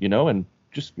in, and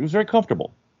just it was very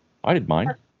comfortable. I didn't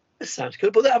mind. That sounds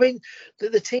good, but I mean,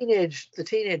 the teenage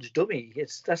dummy,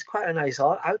 that's quite a nice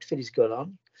outfit he's got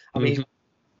on. I mean, he's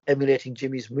emulating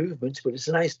Jimmy's movements, but it's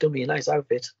a nice dummy, a nice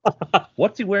outfit.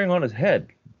 What's he wearing on his head?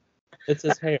 It's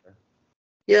his hair.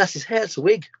 Yeah, that's his hair. It's a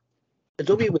wig, a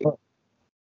dummy wig.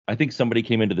 I think somebody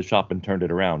came into the shop and turned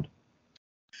it around.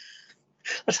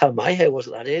 That's how my hair was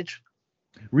at that age.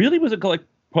 Really? Was it like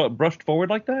brushed forward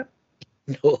like that?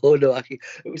 No, actually,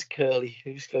 it was curly.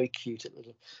 It was very cute.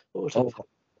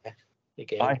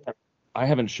 Again. I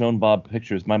haven't shown Bob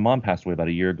pictures. My mom passed away about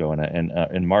a year ago, and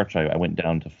in March I went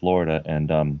down to Florida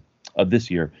and this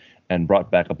year and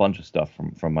brought back a bunch of stuff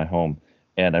from my home,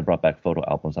 and I brought back photo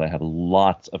albums, and I have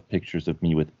lots of pictures of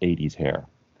me with 80s hair.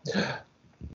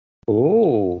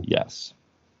 Oh, yes.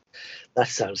 That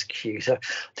sounds cute.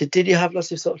 Did you have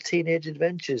lots of sort of teenage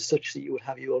adventures such that you would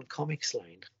have your own comics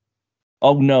line?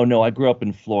 Oh, no. I grew up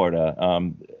in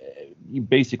Florida.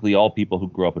 Basically, all people who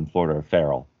grew up in Florida are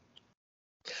feral.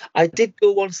 I did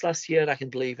go once last year, and I can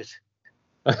believe it.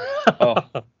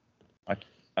 I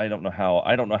don't know how.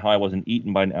 I don't know how I wasn't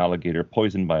eaten by an alligator,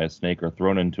 poisoned by a snake, or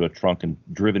thrown into a trunk and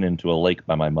driven into a lake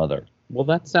by my mother. Well,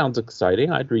 that sounds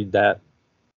exciting. I'd read that.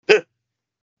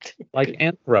 Like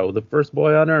Anthro, the first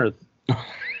boy on Earth.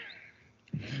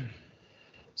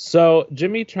 So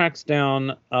Jimmy tracks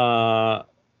down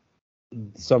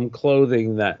some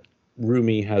clothing that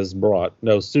Rumi has brought.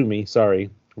 No, Sumi,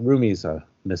 sorry. Rumi's a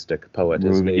mystic poet,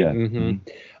 isn't he? Yeah.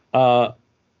 Mm-hmm.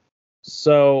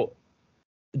 So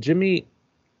Jimmy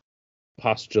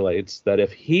postulates that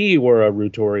if he were a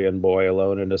Rutorian boy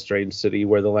alone in a strange city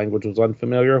where the language was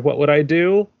unfamiliar, what would I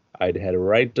do? I'd head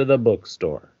right to the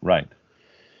bookstore. Right.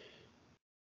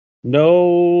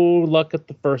 No luck at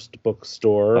the first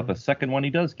bookstore. But the second one,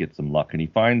 he does get some luck, and he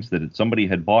finds that somebody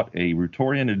had bought a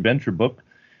Rutorian adventure book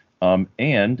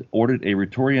and ordered a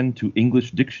Rutorian to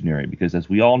English dictionary, because as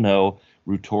we all know,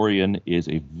 Rutorian is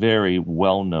a very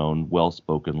well-known,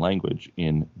 well-spoken language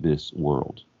in this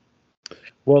world.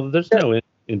 Well, there's no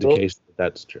indication that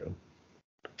that's true.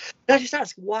 Can I just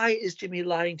ask, why is Jimmy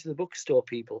lying to the bookstore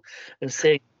people and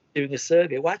saying, doing a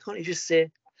survey? Why can't he just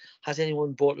say, has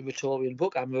anyone bought a Victorian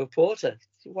book? I'm a reporter.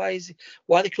 Why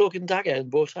the cloak and dagger and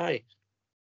bow tie?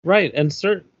 Right, and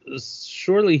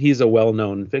surely he's a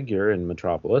well-known figure in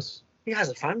Metropolis. He has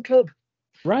a fan club.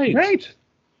 Right.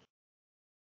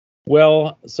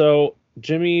 Well, so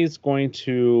Jimmy's going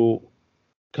to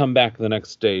come back the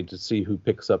next day to see who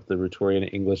picks up the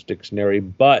Rutorian English dictionary,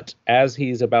 but as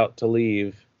he's about to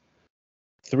leave,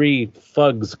 3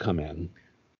 thugs come in.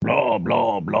 Blah,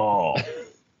 blah, blah.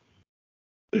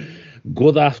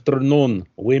 Good afternoon.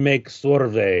 We make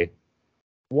survey.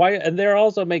 Why? And they're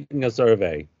also making a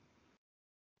survey.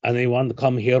 Anyone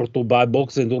come here to buy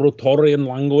books in the Rutorian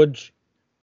language?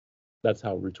 That's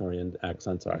how Rutorian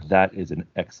accents are. That is an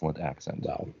excellent accent.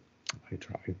 Well, I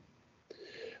try.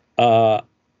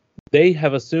 They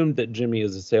have assumed that Jimmy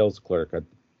is a sales clerk at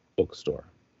the bookstore.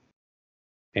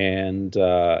 And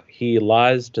he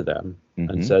lies to them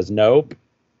and says, nope,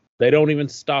 they don't even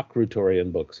stock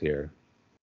Rutorian books here.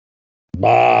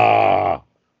 Bah!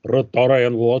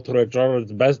 Rutorian literature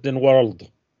is best in world.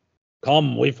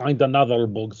 Come, we find another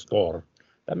bookstore.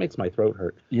 That makes my throat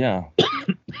hurt. Yeah.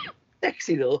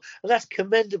 Sexy though, and that's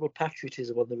commendable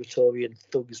patriotism on the Rutorian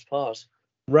thug's part.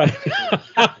 Right.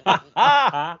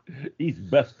 He's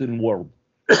best in world.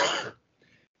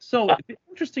 So,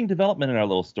 interesting development in our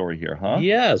little story here, huh?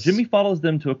 Yes. Jimmy follows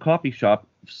them to a coffee shop,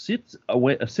 sits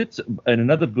in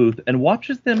another booth, and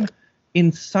watches them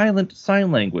in silent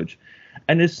sign language.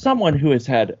 And as someone who has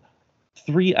had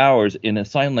 3 hours in a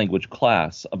sign language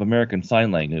class of American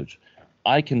Sign Language,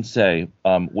 I can say,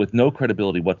 with no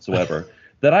credibility whatsoever,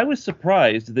 that I was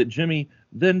surprised that Jimmy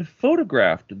then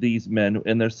photographed these men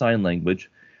in their sign language,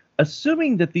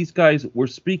 assuming that these guys were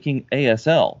speaking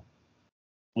ASL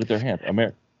with their hand,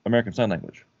 American Sign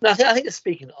Language. No, I think they're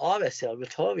speaking RSL,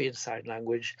 Rotarian Sign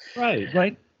Language.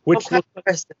 Right. Which looks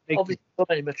like obviously so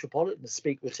many metropolitans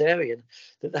speak Rotarian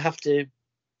that they have to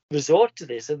resort to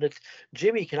this, and that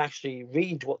Jimmy can actually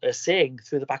read what they're saying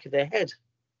through the back of their head.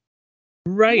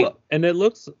 right, and it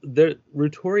looks the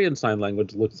Rotarian Sign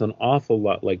Language looks an awful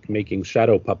lot like making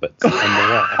shadow puppets on the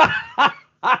wall.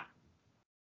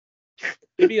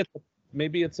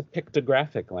 Maybe it's a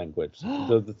pictographic language.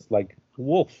 So it's like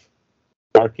wolf,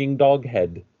 barking dog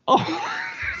head,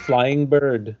 flying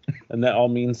bird, and that all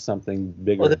means something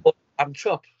bigger. Or the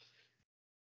chop.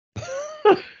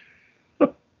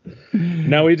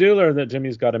 Now we do learn that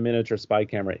Jimmy's got a miniature spy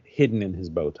camera hidden in his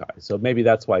bow tie, so maybe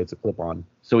that's why it's a clip-on.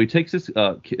 So he takes his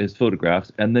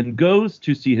photographs and then goes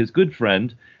to see his good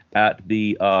friend at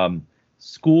the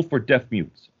School for Deaf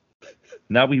Mutes.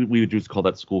 Now we would just call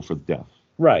that School for the Deaf.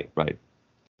 Right. Right.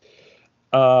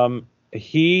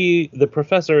 The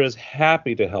professor is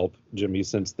happy to help Jimmy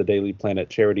since the Daily Planet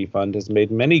Charity Fund has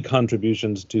made many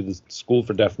contributions to the School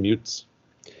for Deaf Mutes.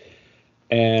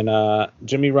 And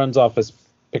Jimmy runs off his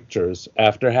pictures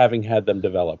after having had them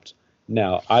developed.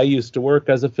 Now, I used to work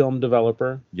as a film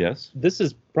developer. Yes. This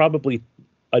is probably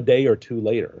a day or two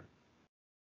later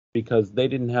because they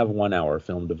didn't have 1 hour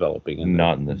film developing.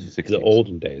 Not in the 60s. The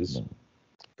olden days. No.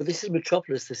 But this is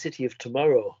Metropolis, the city of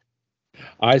tomorrow.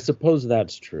 I suppose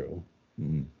that's true.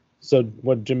 Mm. So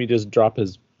what, Jimmy just drop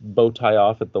his bow tie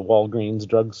off at the Walgreens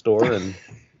drugstore and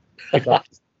pick up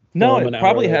No, film it an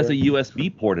probably hour has a later?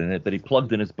 USB port in it that he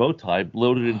plugged in his bow tie,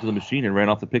 loaded it into the machine, and ran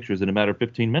off the pictures in a matter of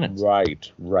 15 minutes. Right.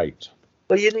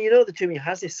 Well, you know that Jimmy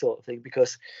has this sort of thing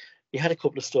because he had a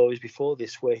couple of stories before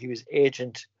this where he was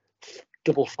Agent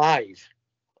 55,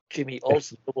 Jimmy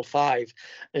Olsen 55,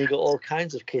 and he got all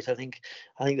kinds of kit. I think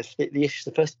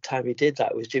the first time he did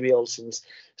that was Jimmy Olsen's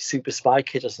Super Spy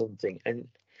Kit or something, and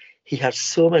he had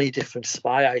so many different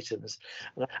spy items,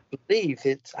 and I believe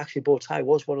it's actually bow tie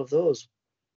was one of those.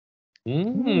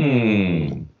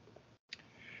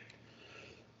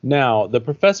 Now, the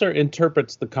professor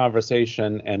interprets the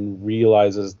conversation and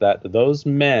realizes that those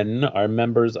men are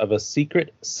members of a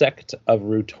secret sect of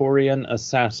Rotarian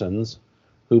assassins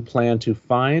who plan to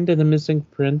find the missing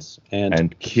prince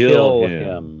and kill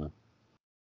him.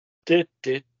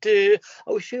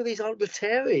 Are we sure these aren't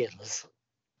Rotarians?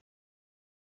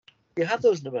 You have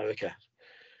those in America.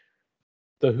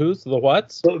 The who's? The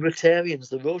what's? The Rotarians,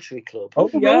 the Rotary Club. Oh,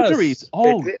 The yes. Rotaries.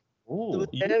 The Oh.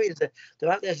 Rotarians,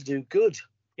 they're out there to do good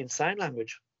in sign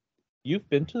language. You've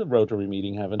been to the Rotary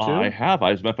meeting, haven't you? I have.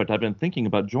 As a matter of fact, I've been thinking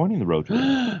about joining the Rotary.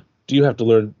 Do you have to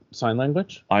learn sign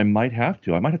language? I might have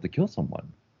to. I might have to kill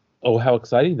someone. Oh, how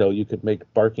exciting, though. You could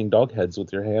make barking dog heads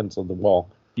with your hands on the wall.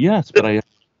 Yes, but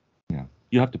yeah,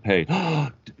 you have to pay.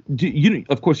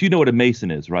 Of course, you know what a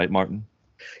Mason is, right, Martin?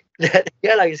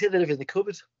 Yeah, like I said, they live in the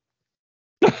cupboard.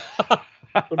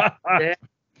 Yeah.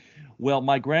 Well,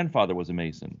 my grandfather was a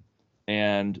Mason,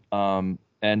 and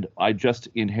I just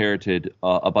inherited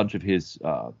a bunch of his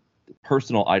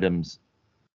personal items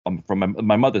from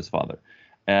my mother's father,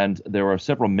 and there are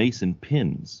several Mason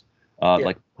pins,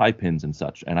 like tie pins and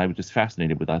such, and I was just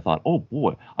fascinated with it. I thought, oh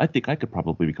boy, I think I could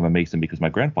probably become a Mason because my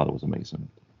grandfather was a Mason.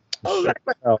 Oh, right.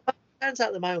 Well, it turns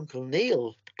out that my Uncle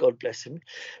Neil, God bless him,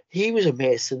 he was a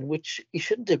Mason, which he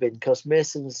shouldn't have been because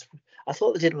Masons, I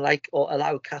thought they didn't like or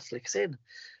allow Catholics in.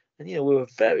 And, we were a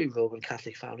very Roman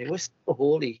Catholic family. We're so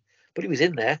holy. But he was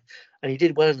in there and he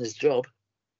did well in his job.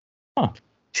 Huh.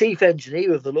 Chief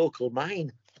engineer of the local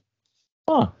mine.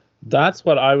 Huh. That's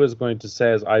what I was going to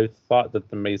say, is I thought that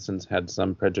the Masons had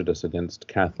some prejudice against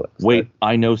Catholics. Wait,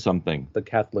 I know something. The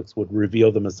Catholics would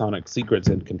reveal the Masonic secrets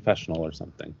in confessional or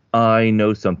something. I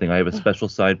know something. I have a special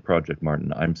side project,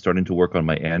 Martin. I'm starting to work on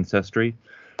my ancestry.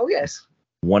 Oh, yes.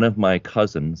 One of my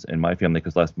cousins in my family,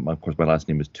 because of course my last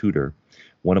name is Tudor.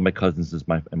 One of my cousins in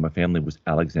my family was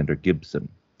Alexander Gibson.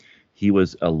 He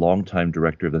was a longtime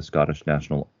director of the Scottish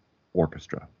National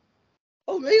Orchestra.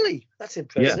 Oh, really? That's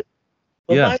impressive. Yeah.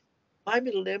 Well, Yeah. my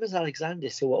middle name is Alexander,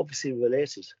 so we're obviously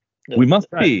related. No. We must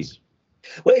Right. be.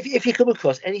 Well, if you come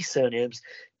across any surnames,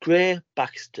 Gray,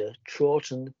 Baxter,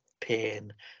 Troughton,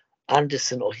 Payne,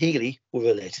 Anderson, or Healy, we're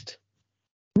related.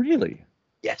 Really?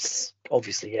 Yes,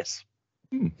 obviously, yes.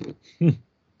 Hmm.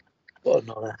 Oh,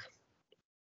 no, no.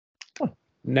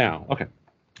 Now, Okay.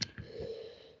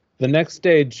 the next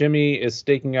day, Jimmy is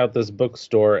staking out this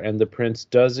bookstore, and the prince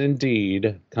does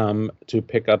indeed come to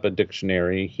pick up a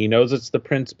dictionary. He knows it's the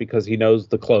prince because he knows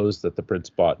the clothes that the prince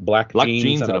bought. Black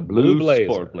jeans and a blue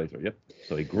blazer. sport blazer. Yep.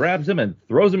 So he grabs him and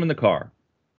throws him in the car.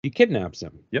 He kidnaps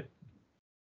him. Yep.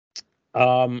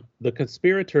 The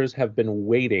conspirators have been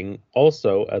waiting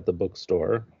also at the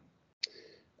bookstore,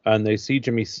 and they see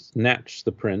Jimmy snatch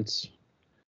the prince.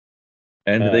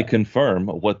 And they confirm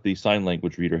what the sign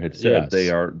language reader had said. Yes.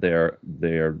 They are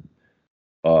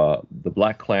the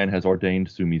Black Clan has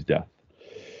ordained Sumi's death.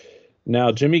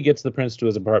 Now, Jimmy gets the prince to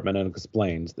his apartment and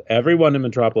explains, everyone in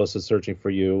Metropolis is searching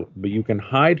for you, but you can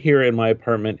hide here in my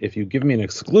apartment if you give me an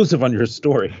exclusive on your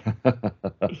story.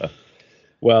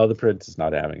 Well, the prince is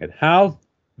not having it. How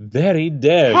very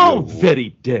dare you? How very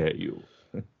dare you?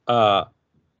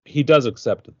 He does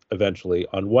accept eventually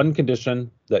on one condition,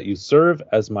 that you serve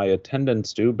as my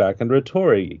attendants do back in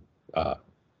Rottori.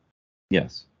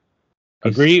 Yes.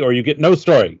 Agree or you get no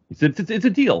story. It's a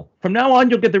deal. From now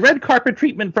on, you'll get the red carpet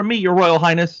treatment from me, Your Royal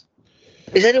Highness.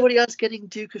 Is anybody else getting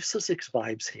Duke of Sussex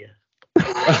vibes here?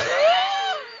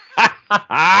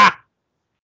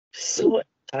 So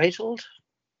entitled.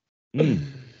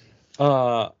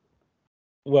 Well,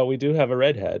 we do have a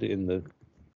redhead in the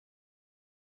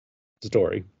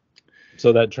story,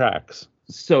 so that tracks.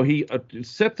 So he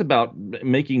sets about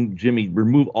making Jimmy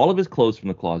remove all of his clothes from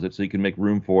the closet so he can make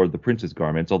room for the prince's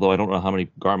garments, although I don't know how many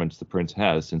garments the prince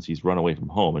has since he's run away from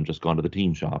home and just gone to the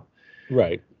teen shop.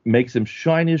 Right. Makes him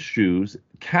shine his shoes,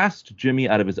 cast Jimmy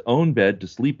out of his own bed to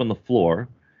sleep on the floor.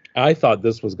 I thought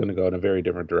this was going to go in a very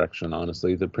different direction,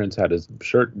 honestly. The prince had his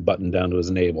shirt buttoned down to his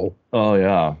navel. Oh,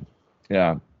 yeah.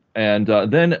 Yeah. And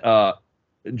then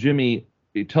Jimmy...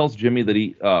 He tells Jimmy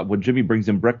that when Jimmy brings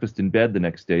him breakfast in bed the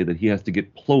next day, that he has to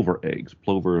get plover eggs.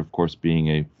 Plover, of course,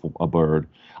 being a bird.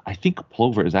 I think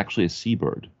plover is actually a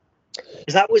seabird.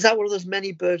 Was that one of those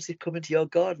many birds that come into your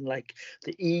garden, like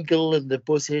the eagle and the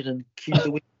buzzard and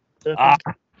the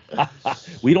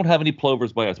We don't have any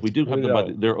plovers by us. We do have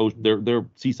them. They're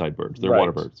seaside birds. They're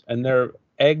water birds. And their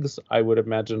eggs, I would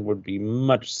imagine, would be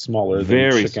much smaller than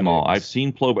very chicken small. eggs. I've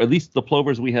seen plover. At least the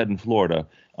plovers we had in Florida.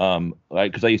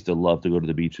 Because I used to love to go to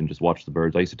the beach and just watch the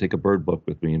birds. I used to take a bird book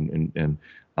with me, and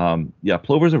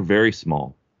plovers are very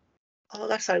small. Oh,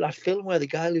 that's like that film where the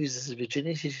guy loses his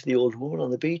virginity to the old woman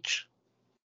on the beach.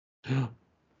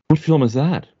 What film is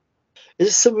that? Is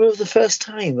it Summer of the First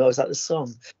Time? Or was that the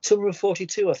song? Summer of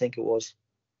 42, I think it was.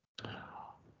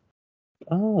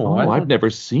 Oh, I've never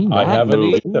seen that. I haven't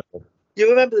movie. either. You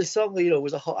remember the song where, it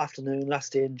was a hot afternoon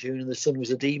last day in June and the sun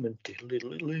was a demon?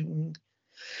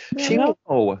 She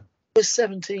was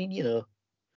 17,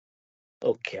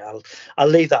 Okay, I'll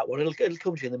leave that one. It'll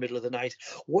come to you in the middle of the night.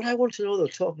 What I want to know, though,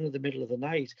 talking in the middle of the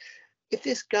night, if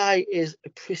this guy is a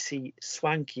prissy,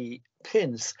 swanky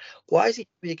prince, why is he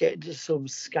getting into some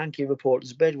skanky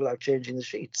reporter's bed without changing the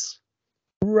sheets?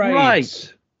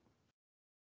 Right.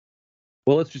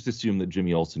 Well, let's just assume that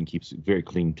Jimmy Olsen keeps a very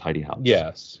clean, tidy house.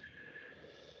 Yes.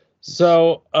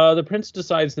 So the prince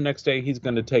decides the next day he's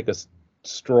going to take a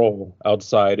stroll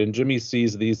outside, and Jimmy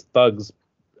sees these thugs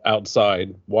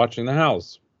outside watching the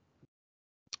house.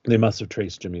 They must have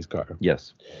traced Jimmy's car.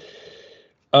 Yes.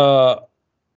 Now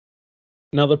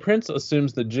the prince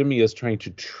assumes that Jimmy is trying to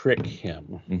trick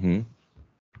him. Mm-hmm.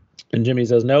 And Jimmy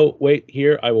says, no, wait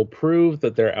here. I will prove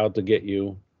that they're out to get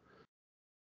you.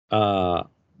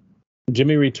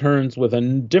 Jimmy returns with a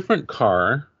different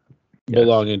car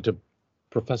belonging to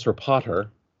Professor Potter.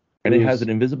 And it has an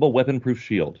invisible weapon-proof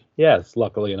shield. Yes,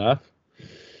 luckily enough.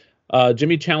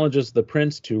 Jimmy challenges the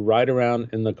prince to ride around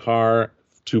in the car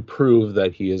to prove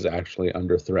that he is actually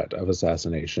under threat of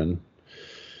assassination.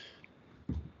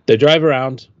 They drive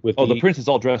around with the prince is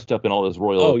all dressed up in all his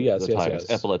royal yes.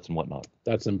 epaulets and whatnot.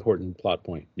 That's an important plot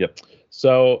point. Yep.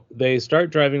 So they start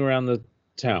driving around the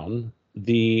town.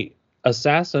 The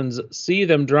assassins see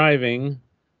them driving,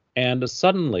 and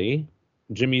suddenly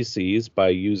Jimmy sees, by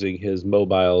using his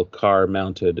mobile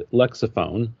car-mounted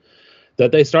Lexophone,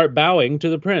 that they start bowing to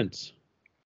the prince.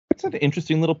 It's an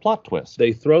interesting little plot twist.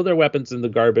 They throw their weapons in the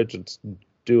garbage and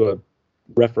do a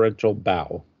referential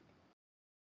bow.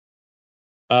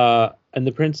 And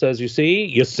the prince says, you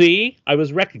see, I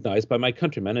was recognized by my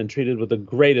countrymen and treated with the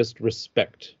greatest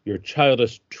respect. Your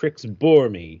childish tricks bore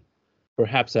me.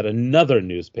 Perhaps at another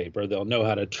newspaper, they'll know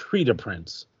how to treat a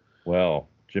prince. Well,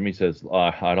 Jimmy says,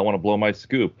 I don't want to blow my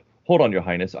scoop. Hold on, Your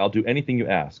Highness. I'll do anything you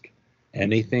ask.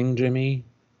 Anything, Jimmy?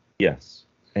 Yes,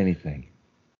 anything.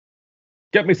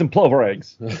 Get me some plover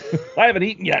eggs. I haven't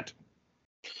eaten yet.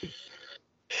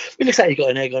 It looks like you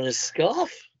got an egg on his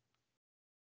scarf.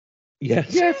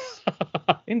 Yes,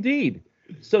 indeed.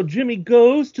 So Jimmy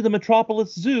goes to the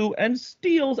Metropolis Zoo and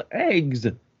steals eggs.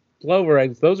 Plover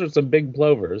eggs. Those are some big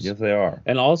plovers. Yes, they are.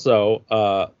 And also,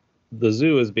 the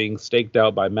zoo is being staked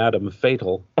out by Madame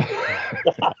Fatal.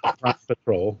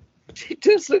 Patrol. She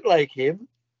does look like him.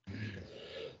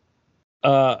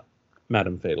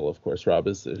 Madame Fatal, of course. Rob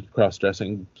is a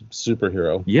cross-dressing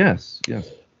superhero. Yes.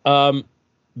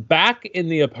 Back in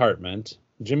the apartment,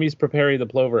 Jimmy's preparing the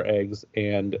plover eggs,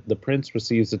 and the prince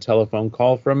receives a telephone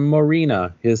call from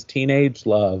Marina, his teenage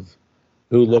love,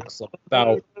 who looks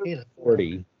about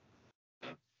 40.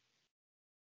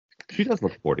 She does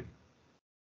look 40.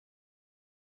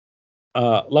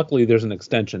 Luckily, there's an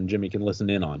extension Jimmy can listen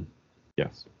in on.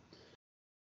 Yes.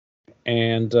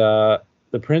 And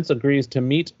the prince agrees to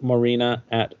meet Marina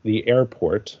at the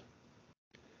airport.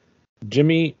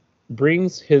 Jimmy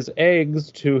brings his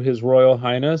eggs to His Royal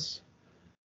Highness,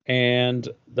 and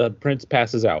the prince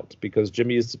passes out because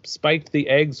Jimmy's spiked the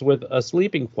eggs with a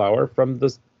sleeping flower from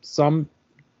some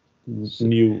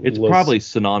new... It's probably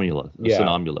Sonomula. Yeah.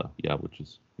 Sonomula, which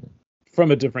is...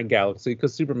 from a different galaxy,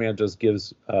 because Superman just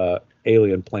gives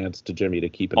alien plants to Jimmy to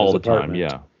keep in all his the apartment. time,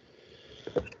 yeah.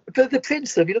 But the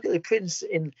prince, though, if you look at the prince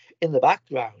in the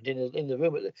background, in the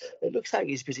room, it looks like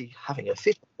he's busy having a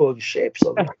fit, throwing shapes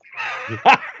on.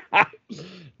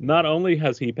 Not only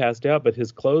has he passed out, but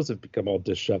his clothes have become all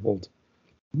disheveled.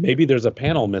 Maybe there's a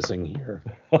panel missing here.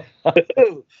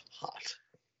 Oh, hot.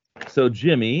 So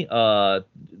Jimmy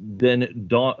then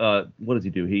what does he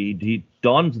do? He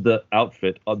dons the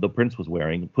outfit the prince was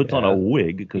wearing, puts on a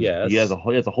wig because he has a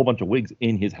whole bunch of wigs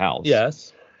in his house.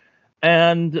 Yes.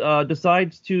 And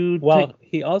decides to.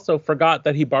 He also forgot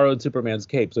that he borrowed Superman's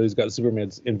cape, so he's got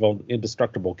Superman's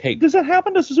indestructible cape. Does that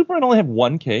happen? Does Superman only have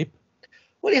one cape?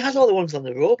 Well, he has all the ones on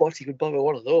the robots. He could borrow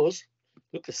one of those.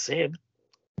 Look the same.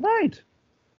 Right.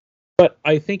 But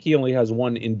I think he only has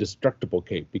one indestructible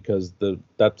cape because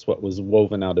that's what was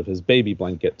woven out of his baby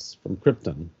blankets from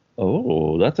Krypton.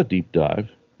 Oh, that's a deep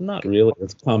dive. Not really.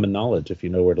 It's common knowledge if you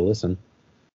know where to listen.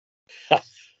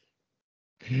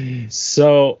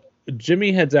 So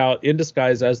Jimmy heads out in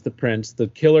disguise as the prince. The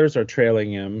killers are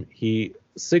trailing him. He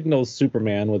signals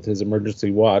Superman with his emergency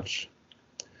watch.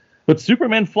 But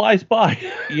Superman flies by.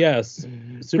 Yes.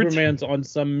 Superman's on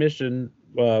some mission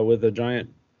with a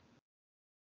giant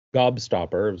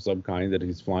gobstopper of some kind that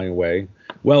he's flying away.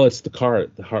 Well, it's the car.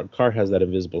 The car has that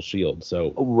invisible shield, so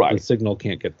the signal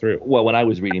can't get through. Well, when I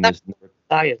was reading this,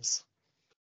 science.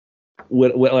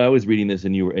 When I was reading this,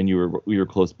 and we were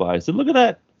close by, I said, "Look at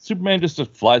that! Superman just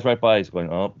flies right by." He's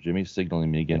going, "Oh, Jimmy's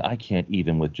signaling me again. I can't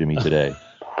even with Jimmy today."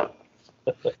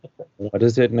 What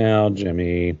is it now,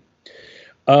 Jimmy?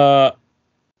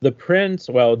 The prince,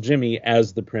 Jimmy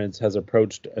as the prince has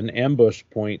approached an ambush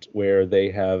point where they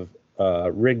have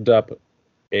rigged up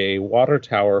a water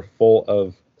tower full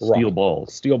of steel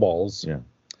balls,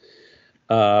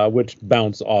 which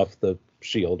bounce off the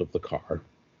shield of the car.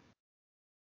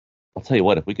 I'll tell you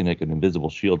what, if we can make an invisible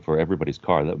shield for everybody's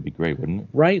car, that would be great, wouldn't it?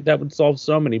 Right, that would solve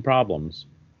so many problems.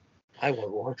 I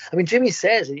want one. I mean, Jimmy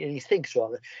says, and he thinks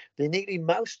rather, they nearly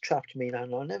mouse-trapped me, and I've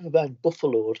never been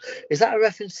buffaloed. Is that a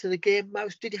reference to the game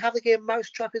Mouse? Did you have the game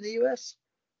Mousetrap in the US?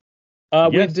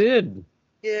 Yes. We did.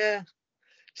 Yeah.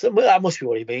 So that must be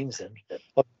what he means then.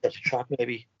 That's a trap,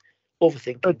 maybe.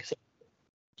 Overthinking.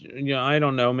 Yeah, I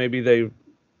don't know. Maybe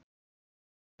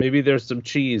there's some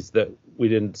cheese that we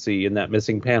didn't see in that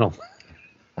missing panel.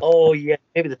 Oh, yeah.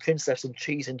 Maybe the prince left some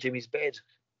cheese in Jimmy's bed.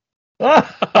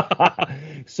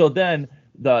 So then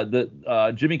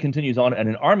the Jimmy continues on, and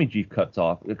an army chief cuts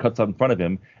up in front of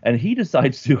him, and he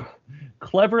decides to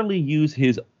cleverly use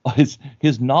his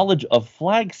knowledge of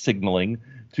flag signaling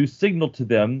to signal to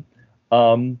them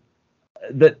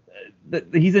that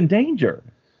he's in danger.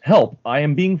 Help! I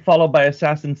am being followed by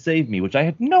assassins. Save me! Which I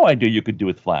had no idea you could do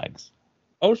with flags.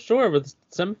 Oh, sure, with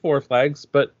semaphore flags.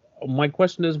 But my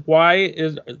question is, why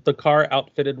is the car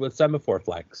outfitted with semaphore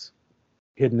flags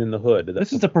hidden in the hood?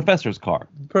 This is the professor's car.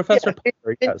 Professor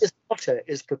Potter, yes. His Potter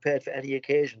is prepared for any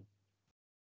occasion.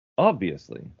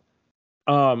 Obviously.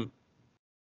 But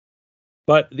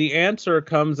the answer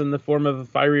comes in the form of a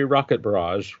fiery rocket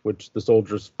barrage, which the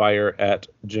soldiers fire at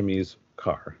Jimmy's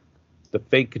car. The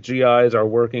fake GIs are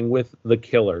working with the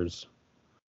killers.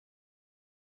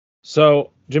 So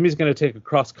Jimmy's going to take a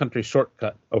cross-country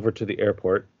shortcut over to the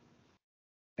airport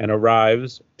and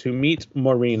arrives to meet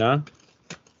Marina.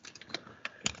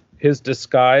 His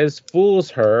disguise fools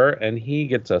her, and he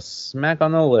gets a smack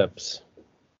on the lips.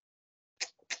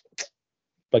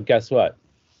 But guess what?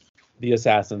 The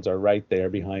assassins are right there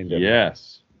behind him.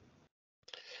 Yes.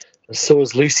 And so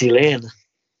is Lucy Lane.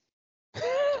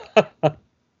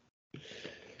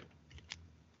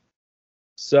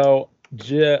 So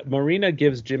Marina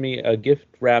gives Jimmy a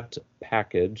gift-wrapped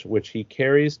package, which he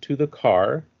carries to the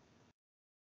car,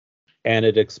 and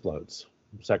it explodes.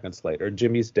 Seconds later,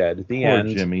 Jimmy's dead. The Poor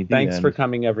end. Jimmy, Thanks for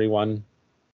coming, everyone.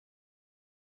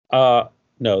 No,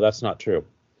 that's not true.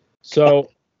 So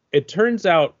it turns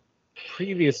out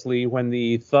previously when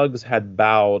the thugs had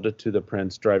bowed to the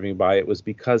prince driving by, it was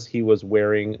because he was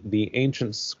wearing the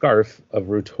ancient scarf of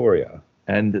Rutoria.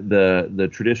 And the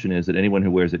tradition is that anyone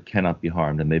who wears it cannot be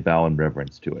harmed, and they bow in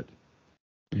reverence to it.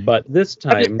 But this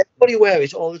time... Everybody wear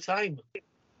it all the time.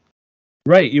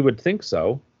 Right, you would think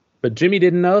so. But Jimmy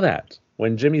didn't know that.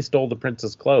 When Jimmy stole the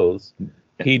prince's clothes,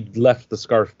 he left the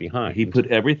scarf behind. He put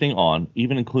everything on,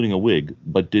 even including a wig,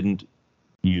 but didn't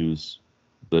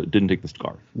take the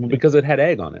scarf. Because it had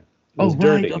egg on it. It was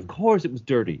dirty. Right, of course it was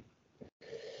dirty.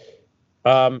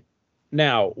 Now,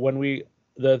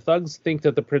 the thugs think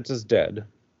that the prince is dead.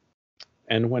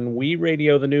 And when we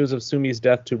radio the news of Sumi's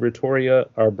death to Rutoria,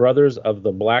 our brothers of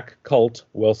the Black Cult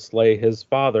will slay his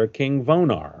father, King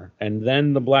Vonar. And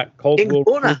then the Black Cult will...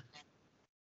 Vonar?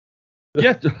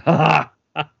 Yes.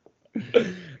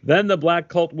 Then the Black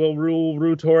Cult will rule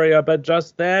Rutoria, but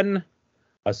just then,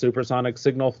 a supersonic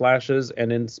signal flashes,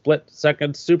 and in split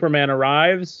seconds, Superman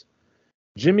arrives.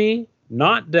 Jimmy,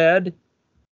 not dead,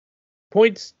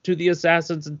 points to the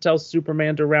assassins and tells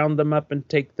Superman to round them up and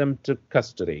take them to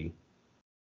custody,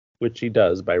 which he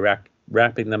does by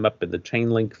wrapping them up in the chain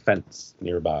link fence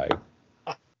nearby.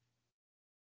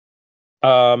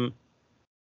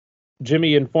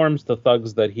 Jimmy informs the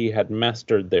thugs that he had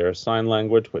mastered their sign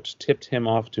language, which tipped him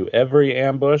off to every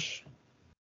ambush.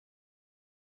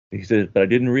 He said, but I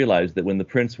didn't realize that when the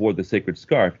prince wore the sacred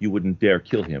scarf, you wouldn't dare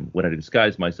kill him. When I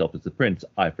disguised myself as the prince,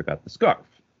 I forgot the scarf.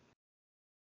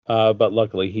 But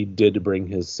luckily, he did bring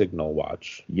his signal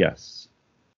watch. Yes.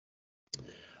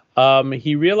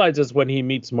 He realizes when he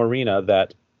meets Marina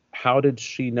that how did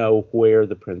she know where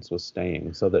the prince was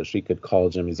staying so that she could call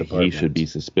Jimmy's apartment? He should be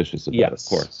suspicious of that, of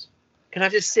course. Can I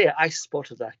just say, I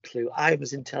spotted that clue. I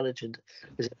was intelligent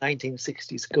as a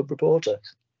 1960s cub reporter.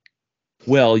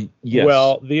 Well, yes.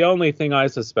 Well, the only thing I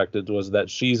suspected was that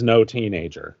she's no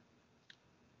teenager,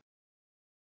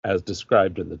 as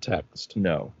described in the text.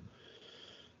 No.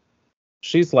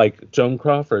 She's like Joan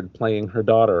Crawford playing her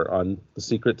daughter on The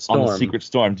Secret Storm. On The Secret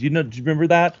Storm. Do you remember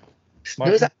that? No,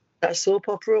 is that soap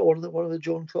opera, one of the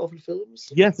Joan Crawford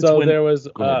films? Yes. So there was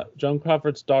Joan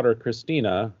Crawford's daughter,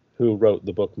 Christina, who wrote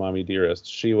the book Mommy Dearest.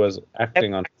 She was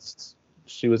acting on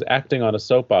a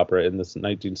soap opera in the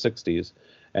 1960s,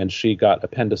 and she got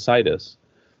appendicitis.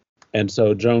 And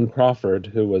so Joan Crawford,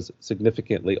 who was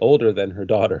significantly older than her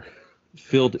daughter,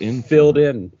 filled in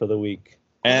for the week.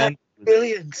 And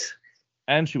brilliant.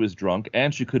 And she was drunk,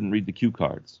 and she couldn't read the cue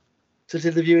cards. So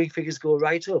did the viewing figures go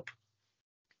right up?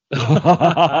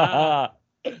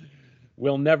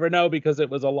 We'll never know because it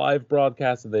was a live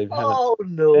broadcast and they haven't. Oh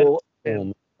no!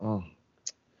 Oh.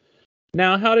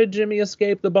 Now, how did Jimmy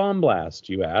escape the bomb blast,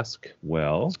 you ask?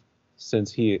 Well,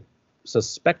 since he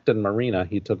suspected Marina,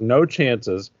 he took no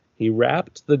chances. He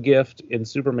wrapped the gift in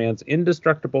Superman's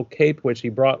indestructible cape, which he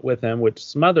brought with him, which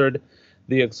smothered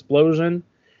the explosion.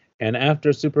 And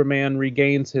after Superman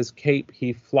regains his cape,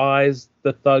 he flies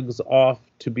the thugs off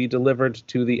to be delivered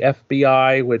to the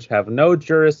FBI, which have no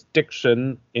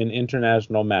jurisdiction in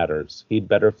international matters. He'd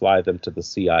better fly them to the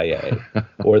CIA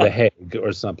or the Hague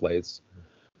or someplace.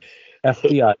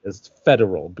 FBI is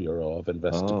Federal Bureau of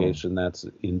Investigation. Oh. That's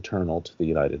internal to the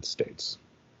United States.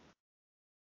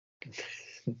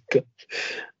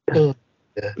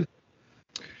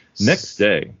 Next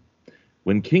day,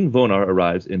 when King Vonar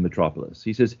arrives in Metropolis,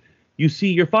 he says, "You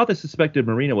see, your father suspected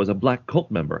Marina was a Black Cult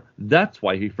member. That's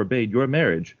why he forbade your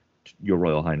marriage, Your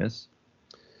Royal Highness."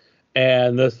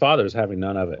 And the father's having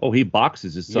none of it. Oh, he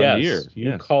boxes his son here.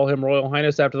 You call him Royal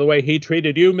Highness after the way he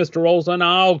treated you, Mr. Olsen.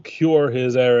 I'll cure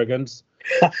his arrogance.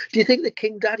 Do you think that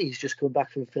King Daddy's just come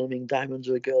back from filming Diamonds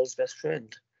Are a Girl's Best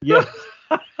Friend? Yeah.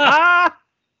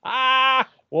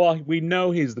 Well, we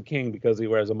know he's the king because he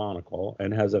wears a monocle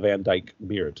and has a Van Dyke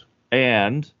beard.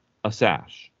 And a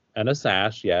sash. And a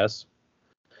sash, yes.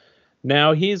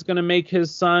 Now he's going to make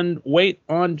his son wait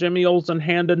on Jimmy Olsen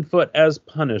hand and foot as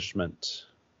punishment.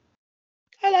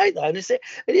 I like that. And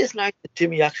it is nice that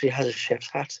Jimmy actually has a chef's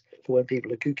hat for when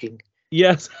people are cooking.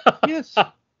 Yes. Yes.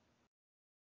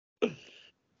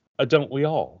 Don't we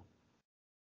all?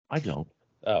 I don't.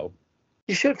 Oh.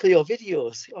 You should for your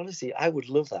videos. Honestly, I would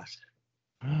love that.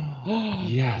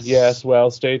 Yes. Yes, well,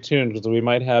 stay tuned because we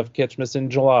might have Kitschmas in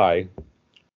July.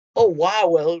 Oh, wow.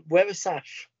 Well, wear a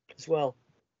sash as well.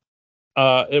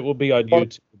 It will be on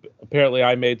YouTube. Apparently,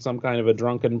 I made some kind of a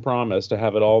drunken promise to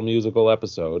have it all musical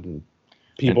episode, and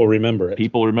people remember it.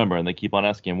 People remember, and they keep on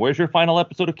asking, "Where's your final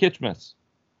episode of Kitschmas?"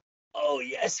 Oh,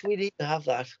 yes, we need to have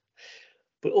that.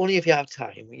 But only if you have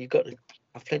time. You've got to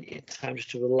have plenty of time just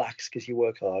to relax because you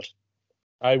work hard.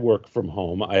 I work from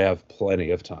home. I have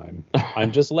plenty of time.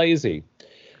 I'm just lazy.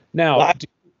 Now,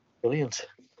 Brilliant.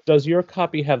 Does your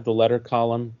copy have the letter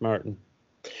column, Martin?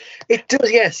 It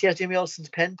does, yes. Yeah, Jimmy Olsen's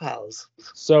pen pals.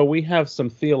 So we have some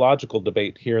theological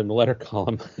debate here in the letter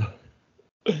column.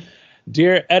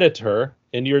 Dear editor,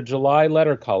 in your July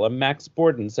letter column, Max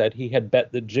Borden said he had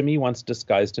bet that Jimmy once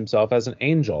disguised himself as an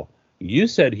angel. You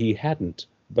said he hadn't,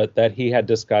 but that he had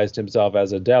disguised himself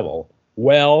as a devil.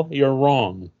 Well, you're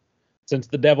wrong. Since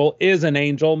the devil is an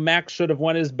angel, Max should have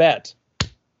won his bet.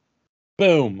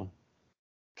 Boom.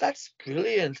 That's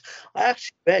brilliant. I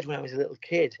actually read when I was a little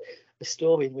kid a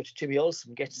story in which Jimmy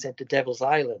Olsen gets sent to Devil's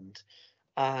Island,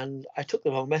 and I took the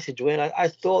wrong message away. And I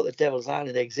thought that Devil's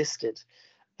Island existed,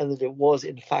 and that it was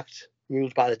in fact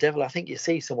ruled by the devil. I think you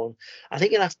see someone. I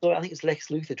think in that story, I think it's Lex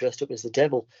Luthor dressed up as the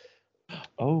devil.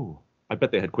 Oh, I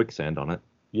bet they had quicksand on it.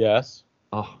 Yes.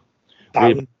 Oh,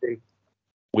 Bound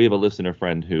we have a listener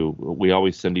friend who we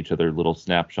always send each other little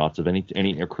snapshots of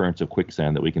any occurrence of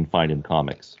quicksand that we can find in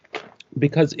comics.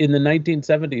 Because in the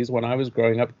 1970s, when I was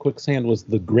growing up, quicksand was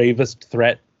the gravest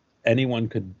threat anyone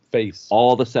could face.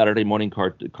 All the Saturday morning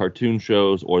cartoon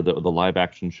shows or the live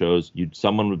action shows,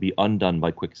 someone would be undone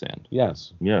by quicksand.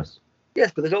 Yes. Yes.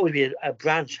 Yes, but there'd always be a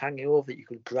branch hanging over that you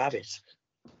could grab it.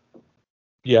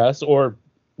 Yes, or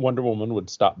Wonder Woman would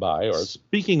stop by. Or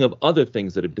Speaking of other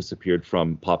things that have disappeared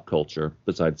from pop culture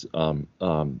besides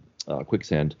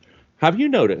quicksand, have you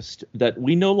noticed that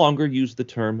we no longer use the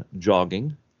term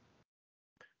jogging?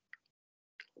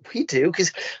 We do,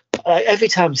 because every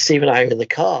time Steve and I are in the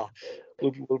car,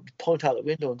 we'll point out the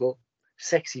window and go,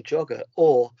 sexy jogger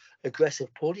or aggressive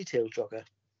ponytail jogger.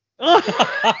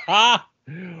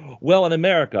 Well, in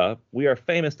America, we are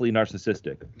famously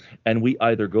narcissistic, and we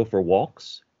either go for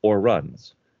walks or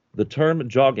runs. The term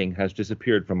jogging has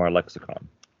disappeared from our lexicon.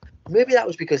 Maybe that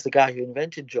was because the guy who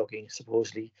invented jogging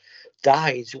supposedly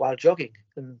died while jogging,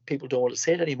 and people don't want to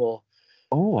say it anymore.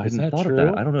 Oh, I Is hadn't that thought of true?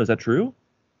 that. I don't know. Is that true?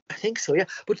 I think so, yeah.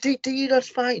 But do you not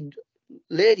find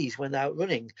ladies, when they're out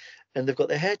running and they've got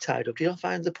their hair tied up, do you not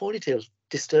find the ponytails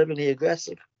disturbingly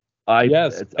aggressive?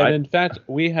 Yes, and in fact,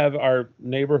 we have our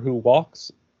neighbor who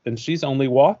walks, and she's only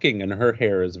walking, and her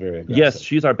hair is very aggressive. Yes,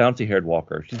 she's our bouncy-haired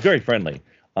walker. She's very friendly,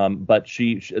 but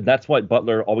she that's why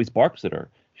Butler always barks at her.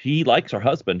 He likes her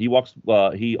husband. He walks.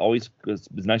 He always is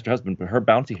nice to her husband, but her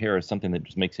bouncy hair is something that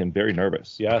just makes him very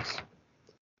nervous. Yes.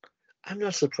 I'm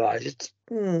not surprised.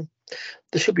 There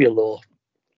should be a law.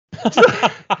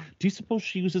 Do you suppose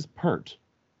she uses Pert?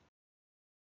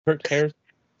 Pert hair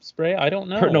spray? I don't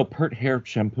know. Pert hair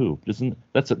shampoo.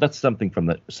 That's something from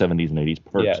the 70s and 80s.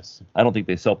 Pert. Yes. I don't think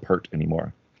they sell Pert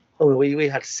anymore. Oh, we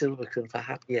had Silvercon for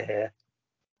happier hair.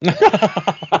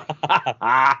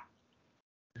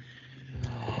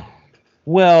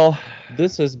 Well,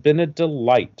 This has been a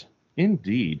delight.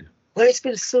 indeed. Well, it's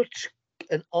been such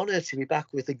an honour to be back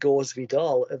with the Gauze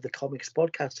Vidal of the comics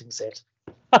podcasting set.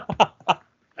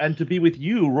 And to be with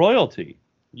you, royalty.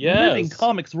 Yes. Living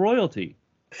comics royalty.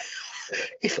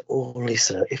 If only,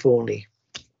 sir, if only.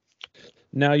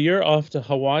 Now you're off to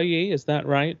Hawaii, is that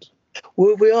right?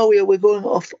 We're going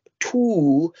off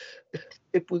to,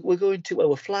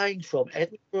 we're flying from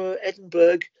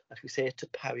Edinburgh, as we say, to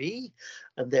Paris,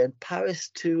 and then Paris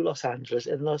to Los Angeles,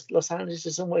 and Los Angeles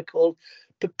to somewhere called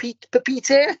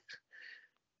Papeete.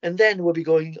 And then we'll be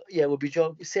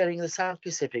sailing in the South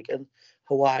Pacific and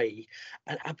Hawaii.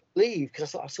 And I believe,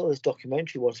 because I saw this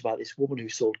documentary once about this woman who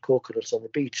sold coconuts on the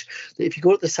beach, that if you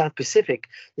go to the South Pacific,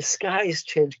 the skies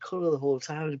change colour the whole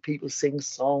time and people sing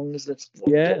songs. And it's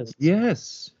Yes.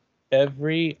 Yes.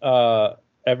 Every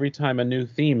time a new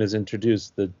theme is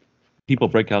introduced, the People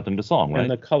break out into song, right? and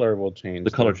the color will change.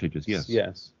 The color changes, yes.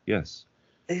 Yes. Yes.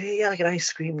 Yeah, like an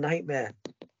ice cream nightmare.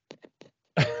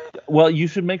 Well, you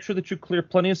should make sure that you clear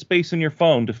plenty of space in your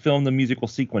phone to film the musical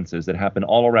sequences that happen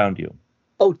all around you.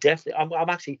 Oh, definitely. I'm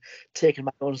actually taking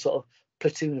my own sort of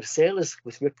platoon of sailors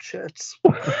with ripped shirts.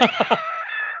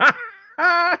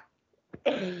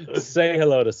 Say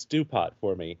hello to Stew Pot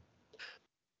for me.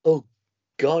 Oh,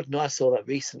 God, no, I saw that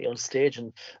recently on stage,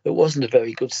 and it wasn't a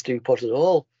very good stew pot at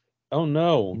all. Oh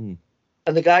no.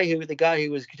 And the guy who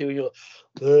was doing,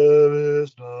 there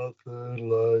is nothing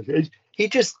like it. He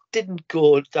just didn't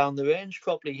go down the range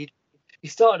properly. He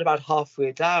started about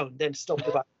halfway down, then stopped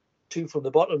about 2 from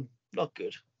the bottom. Not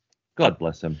good. God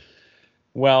bless him.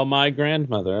 Well, my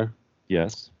grandmother,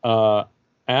 Yes.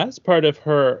 as part of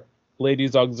her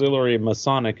ladies' auxiliary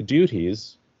Masonic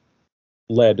duties,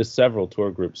 led several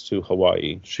tour groups to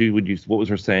Hawaii. She would use, what was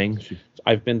her saying?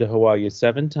 I've been to Hawaii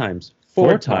 7 times.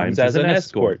 4 4 times times as an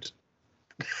escort.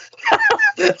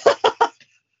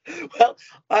 Well,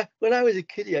 when I was a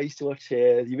kiddie, I used to watch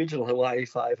the original Hawaii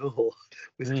Five-0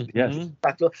 with Yes.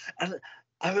 back door. And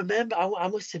I remember I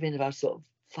must have been about sort of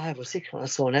 5 or 6 when I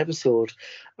saw an episode,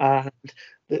 and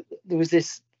there was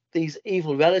these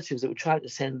evil relatives that were trying to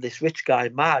send this rich guy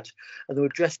mad, and they were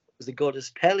dressed up as the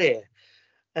goddess Pele,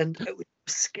 and it was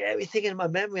a scary thing in my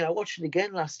memory. And I watched it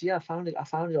again last year. I found it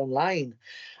online,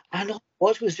 and all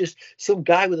it was just some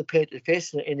guy with a painted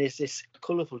face in this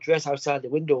colourful dress outside the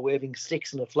window, waving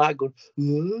sticks and a flag, going.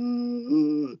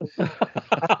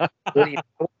 Really,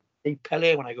 I see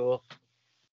Pele when I go.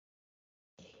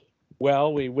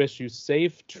 Well, we wish you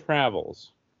safe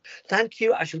travels. Thank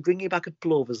you. I shall bring you back a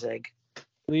plover's egg.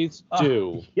 Please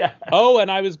do. Yeah. Oh, and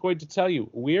I was going to tell you,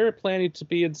 we're planning to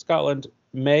be in Scotland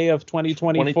May of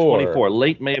 2024. 2024,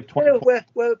 late May of 2024.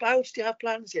 Whereabouts? Do you have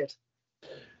plans yet?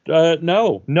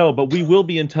 No. No, but we will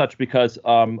be in touch because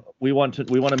we want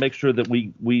to make sure that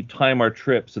we time our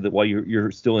trip so that while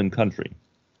you're still in country.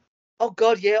 Oh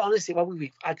God, yeah. Honestly, well,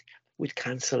 we'd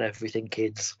cancel everything,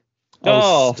 kids.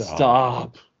 Oh,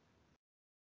 stop.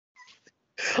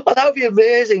 Oh, that would be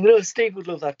amazing. Steve would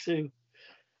love that too,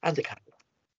 and the cat.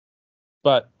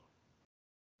 But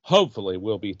hopefully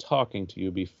we'll be talking to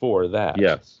you before that.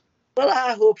 Yes. Well,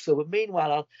 I hope so. But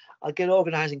meanwhile, I'll get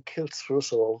organising kilts for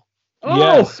us all.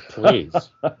 Yes, please.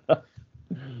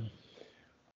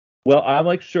 Well, I'll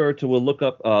make sure to look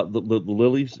up the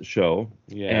Lily's show,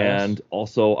 and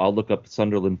also I'll look up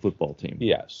Sunderland football team.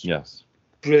 Yes.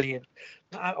 Brilliant.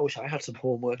 I wish I had some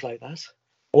homework like that.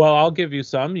 Well, I'll give you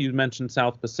some. You mentioned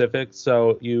South Pacific,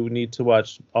 so you need to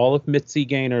watch all of Mitzi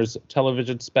Gaynor's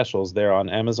television specials there on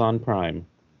Amazon Prime.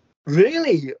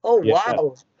 Really? Oh, Yeah.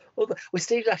 wow. Well,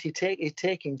 Steve's actually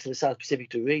taking to the South Pacific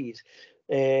to read.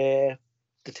 It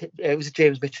was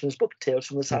James Mitchell's book, Tales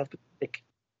from the South Pacific.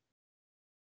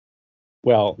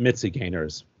 Well, Mitzi Gaynor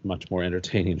is much more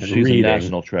entertaining than She's reading. a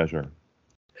national treasure.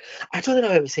 I don't think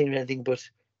I've ever seen anything but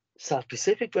South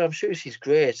Pacific, but I'm sure she's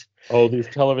great. Oh, these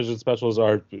television specials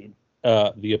are the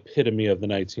epitome of the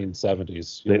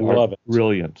 1970s. They You'll love are it.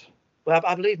 brilliant. Well,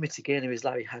 I believe Mitzi Gaynor is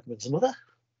Larry Hagman's mother.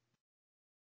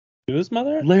 Whose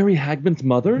mother? Larry Hagman's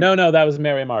mother? No, that was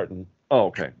Mary Martin. Oh,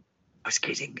 okay. I was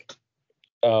kidding.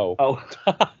 Oh.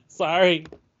 Sorry.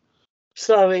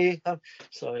 Sorry. I'm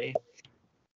sorry.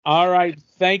 All right.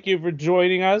 Thank you for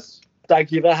joining us.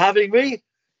 Thank you for having me.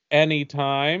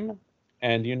 Anytime.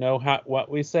 And you know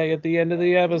what we say at the end of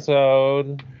the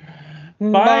episode.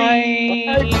 Bye.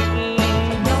 Bye.